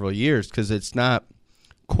last several years because it's not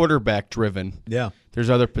quarterback driven. Yeah.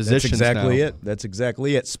 There's other positions now. That's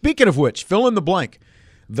exactly it. Speaking of which, fill in the blank.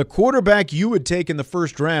 The quarterback you would take in the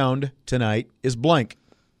first round tonight is blank.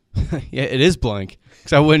 Yeah, it is blank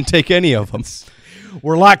because I wouldn't take any of them.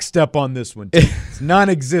 We're lockstep on this one, too. It's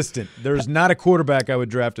non-existent. There's not a quarterback I would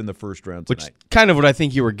draft in the first round tonight. Which kind of what I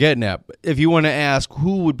think you were getting at. If you want to ask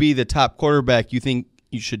who would be the top quarterback you think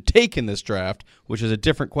you should take in this draft, which is a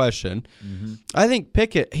different question, I think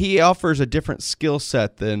Pickett, he offers a different skill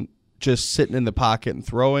set than just sitting in the pocket and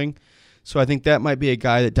throwing. So I think that might be a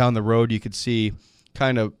guy that down the road you could see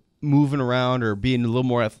kind of moving around or being a little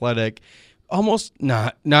more athletic. Almost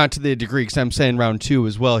not to the degree, because I'm saying round 2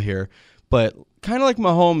 as well here, but kind of like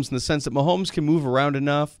Mahomes in the sense that Mahomes can move around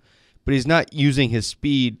enough, but he's not using his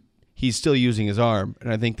speed. He's still using his arm.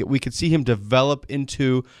 And I think that we could see him develop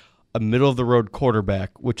into a middle-of-the-road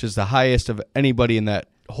quarterback, which is the highest of anybody in that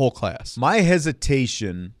whole class. My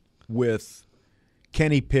hesitation with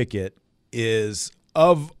Kenny Pickett is,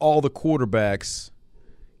 of all the quarterbacks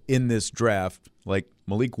in this draft, like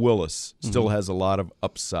Malik Willis still has a lot of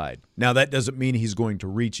upside. Now, that doesn't mean he's going to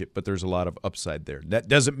reach it, but there's a lot of upside there. That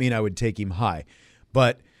doesn't mean I would take him high.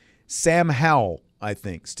 But Sam Howell, I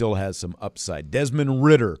think, still has some upside. Desmond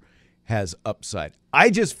Ridder has upside. I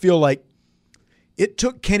just feel like it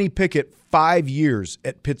took Kenny Pickett 5 years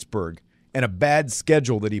at Pittsburgh and a bad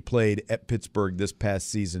schedule that he played at Pittsburgh this past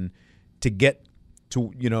season to get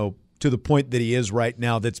to, to the point that he is right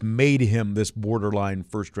now, that's made him this borderline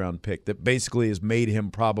first-round pick, that basically has made him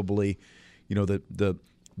probably, the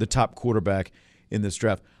top quarterback in this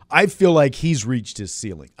draft. I feel like he's reached his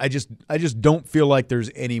ceiling. I just don't feel like there's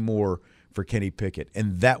any more for Kenny Pickett,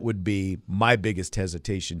 and that would be my biggest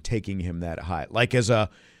hesitation, taking him that high. Like as a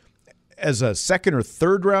second or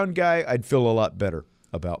third round guy, I'd feel a lot better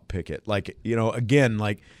about Pickett. Like, again,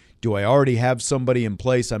 like, do I already have somebody in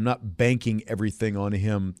place? I'm not banking everything on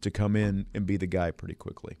him to come in and be the guy pretty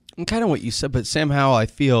quickly. And kind of what you said, but Sam Howell, I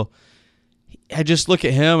just look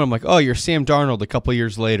at him, I'm like, oh, you're Sam Darnold a couple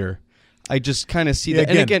years later. I just kind of see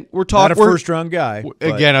that. And again, we're talking not a first-round guy.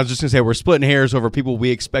 Again, I was just going to say, we're splitting hairs over people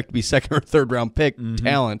we expect to be second or third-round pick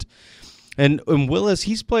talent. And Willis,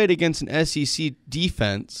 he's played against an SEC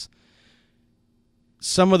defense.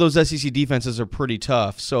 Some of those SEC defenses are pretty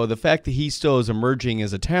tough. So the fact that he still is emerging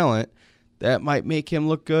as a talent, that might make him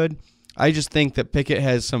look good. I just think that Pickett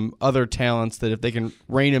has some other talents that if they can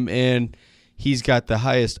rein him in, he's got the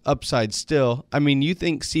highest upside still. I mean, you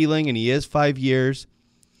think ceiling, and he is 5 years.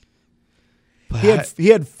 He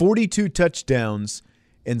had 42 touchdowns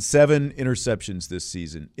and 7 interceptions this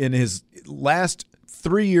season. In his last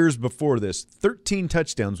 3 years before this, 13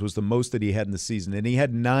 touchdowns was the most that he had in the season, and he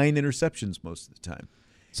had 9 interceptions most of the time.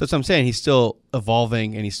 So that's what I'm saying. He's still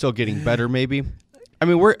evolving, and he's still getting better maybe. I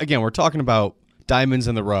mean, we're talking about diamonds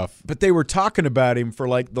in the rough. But they were talking about him for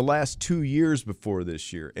like the last 2 years before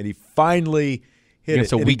this year, and he finally hit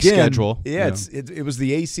It's it. a And weak again, schedule. Yeah, it was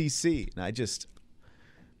the ACC, and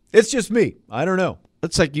it's just me. I don't know.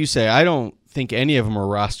 It's like you say, I don't think any of them are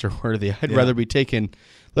roster worthy. I'd rather be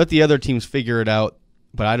let the other teams figure it out,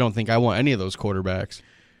 but I don't think I want any of those quarterbacks.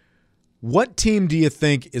 What team do you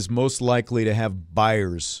think is most likely to have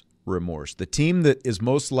buyer's remorse? The team that is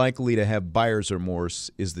most likely to have buyer's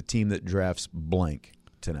remorse is the team that drafts blank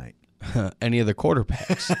tonight. Any of the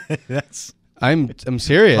quarterbacks. That's I'm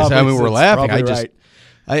serious. Probably, I mean, we're laughing.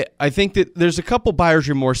 right. I think that there's a couple buyer's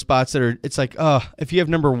remorse spots that are, it's like, if you have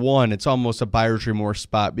number 1, it's almost a buyer's remorse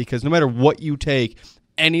spot because no matter what you take,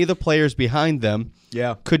 any of the players behind them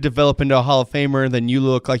could develop into a Hall of Famer, and then you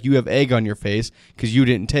look like you have egg on your face because you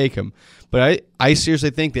didn't take him. But I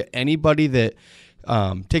seriously think that anybody that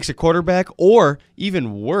takes a quarterback or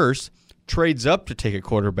even worse, trades up to take a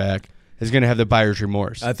quarterback is going to have the buyer's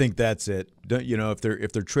remorse. I think that's it. If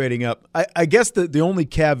they're trading up, I guess the only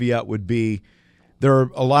caveat would be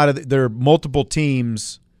there are multiple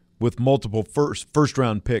teams with multiple first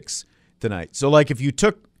round picks tonight. So like if you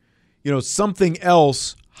took something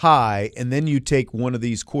else high and then you take one of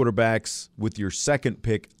these quarterbacks with your second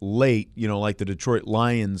pick late, like the Detroit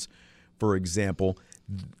Lions, for example,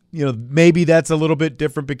 maybe that's a little bit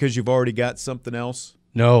different because you've already got something else.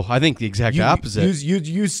 No, I think the exact opposite.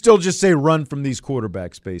 You still just say run from these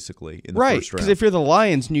quarterbacks basically in the right, first round. Because if you're the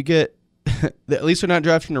Lions and you get at least they're not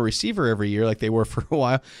drafting a receiver every year like they were for a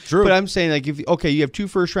while. True. But I'm saying like you have 2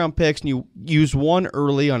 first-round picks and you use one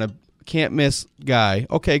early on a can't-miss guy.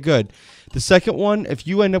 Okay, good. The second one, if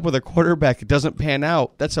you end up with a quarterback that doesn't pan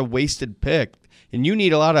out, that's a wasted pick, and you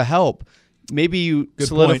need a lot of help. Maybe you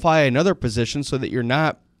solidify another position so that you're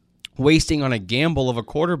not wasting on a gamble of a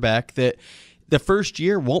quarterback that the first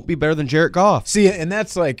year won't be better than Jared Goff. See, and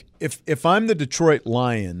that's like if I'm the Detroit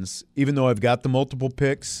Lions, even though I've got the multiple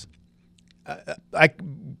picks, I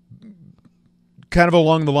kind of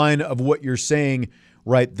along the line of what you're saying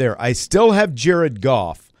right there. I still have Jared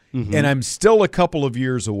Goff, and I'm still a couple of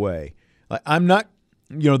years away. I'm not,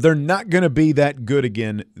 they're not going to be that good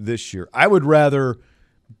again this year. I would rather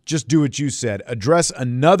just do what you said, address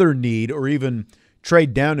another need or even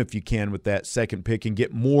trade down if you can with that second pick and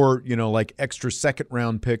get more, like extra second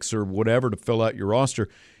round picks or whatever to fill out your roster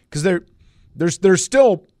because they're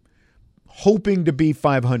still hoping to be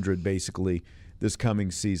 500 basically this coming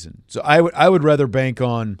season. So I would rather bank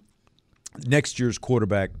on next year's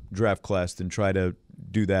quarterback draft class than try to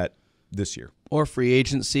do that this year. Or free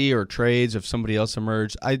agency or trades if somebody else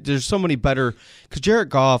emerged. There's so many better – because Jared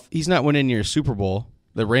Goff, he's not winning your Super Bowl.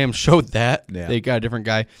 The Rams showed that. Yeah. They got a different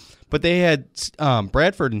guy. But they had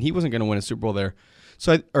Bradford, and he wasn't going to win a Super Bowl there.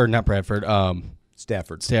 Or not Bradford.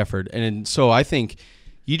 Stafford. And so I think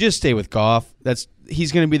you just stay with Goff.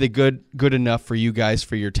 He's going to be the good enough for you guys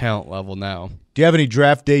for your talent level now. Do you have any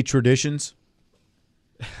draft day traditions?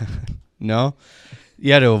 No.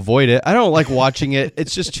 You had to avoid it. I don't like watching it.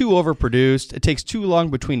 It's just too overproduced. It takes too long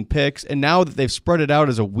between picks. And now that they've spread it out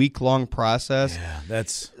as a week-long process,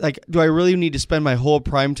 that's like, do I really need to spend my whole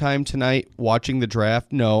prime time tonight watching the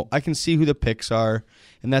draft? No. I can see who the picks are,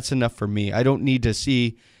 and that's enough for me. I don't need to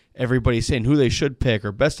see everybody saying who they should pick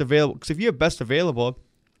or best available. Because if you have best available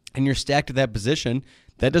and you're stacked at that position,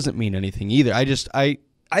 that doesn't mean anything either.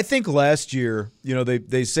 I think last year,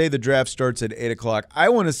 they say the draft starts at 8 o'clock. I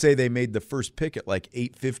want to say they made the first pick at like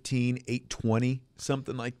 8:15, 8:20,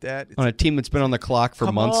 something like that. On a team that's been on the clock for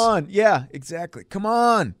months. Come on. Yeah, exactly. Come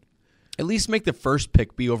on. At least make the first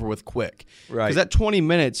pick be over with quick. Right. Because that 20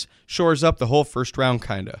 minutes shores up the whole first round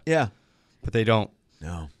kind of. Yeah. But they don't.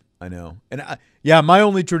 No, I know. And my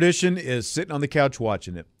only tradition is sitting on the couch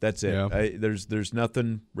watching it. That's it. Yeah. There's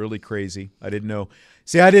nothing really crazy. I didn't know.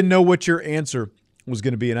 See, I didn't know what your answer was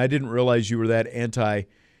going to be, and I didn't realize you were that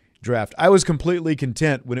anti-draft. I was completely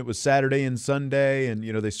content when it was Saturday and Sunday, and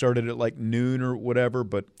they started at like noon or whatever.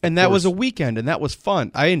 And that was a weekend, and that was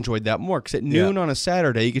fun. I enjoyed that more because at noon on a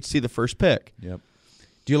Saturday, you could see the first pick. Yep.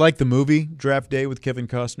 Do you like the movie Draft Day with Kevin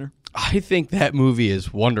Costner? I think that movie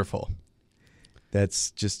is wonderful.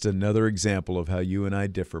 That's just another example of how you and I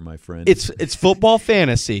differ, my friend. It's football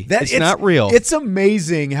fantasy. It's not real. It's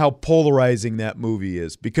amazing how polarizing that movie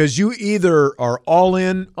is, because you either are all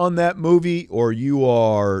in on that movie or you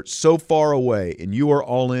are so far away, and you are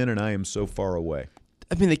all in and I am so far away.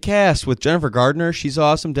 I mean, the cast with Jennifer Gardner, she's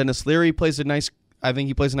awesome. Dennis Leary plays I think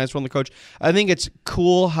he plays a nice role in the coach. I think it's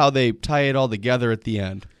cool how they tie it all together at the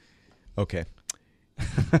end. Okay.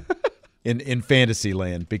 In fantasy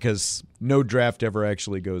land, because no draft ever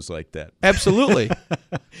actually goes like that. Absolutely.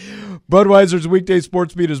 Budweiser's Weekday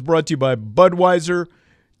Sports Beat is brought to you by Budweiser,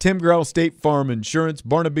 Tim Growl State Farm Insurance,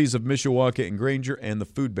 Barnaby's of Mishawaka and Granger, and the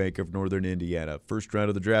Food Bank of Northern Indiana. First round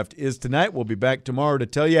of the draft is tonight. We'll be back tomorrow to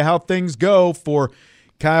tell you how things go for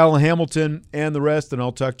Kyle Hamilton and the rest, and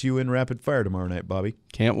I'll talk to you in rapid fire tomorrow night, Bobby.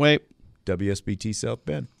 Can't wait. WSBT South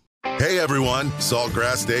Bend. Hey everyone,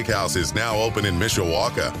 Saltgrass Steakhouse is now open in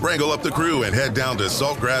Mishawaka. Wrangle up the crew and head down to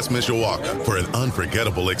Saltgrass Mishawaka for an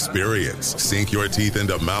unforgettable experience. Sink your teeth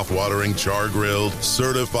into mouth-watering char-grilled,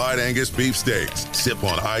 certified Angus beef steaks. Sip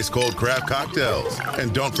on ice-cold craft cocktails.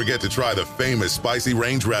 And don't forget to try the famous spicy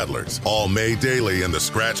range rattlers, all made daily in the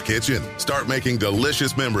Scratch Kitchen. Start making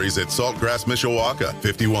delicious memories at Saltgrass Mishawaka,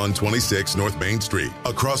 5126 North Main Street,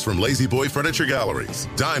 across from Lazy Boy Furniture Galleries.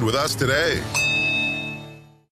 Dine with us today.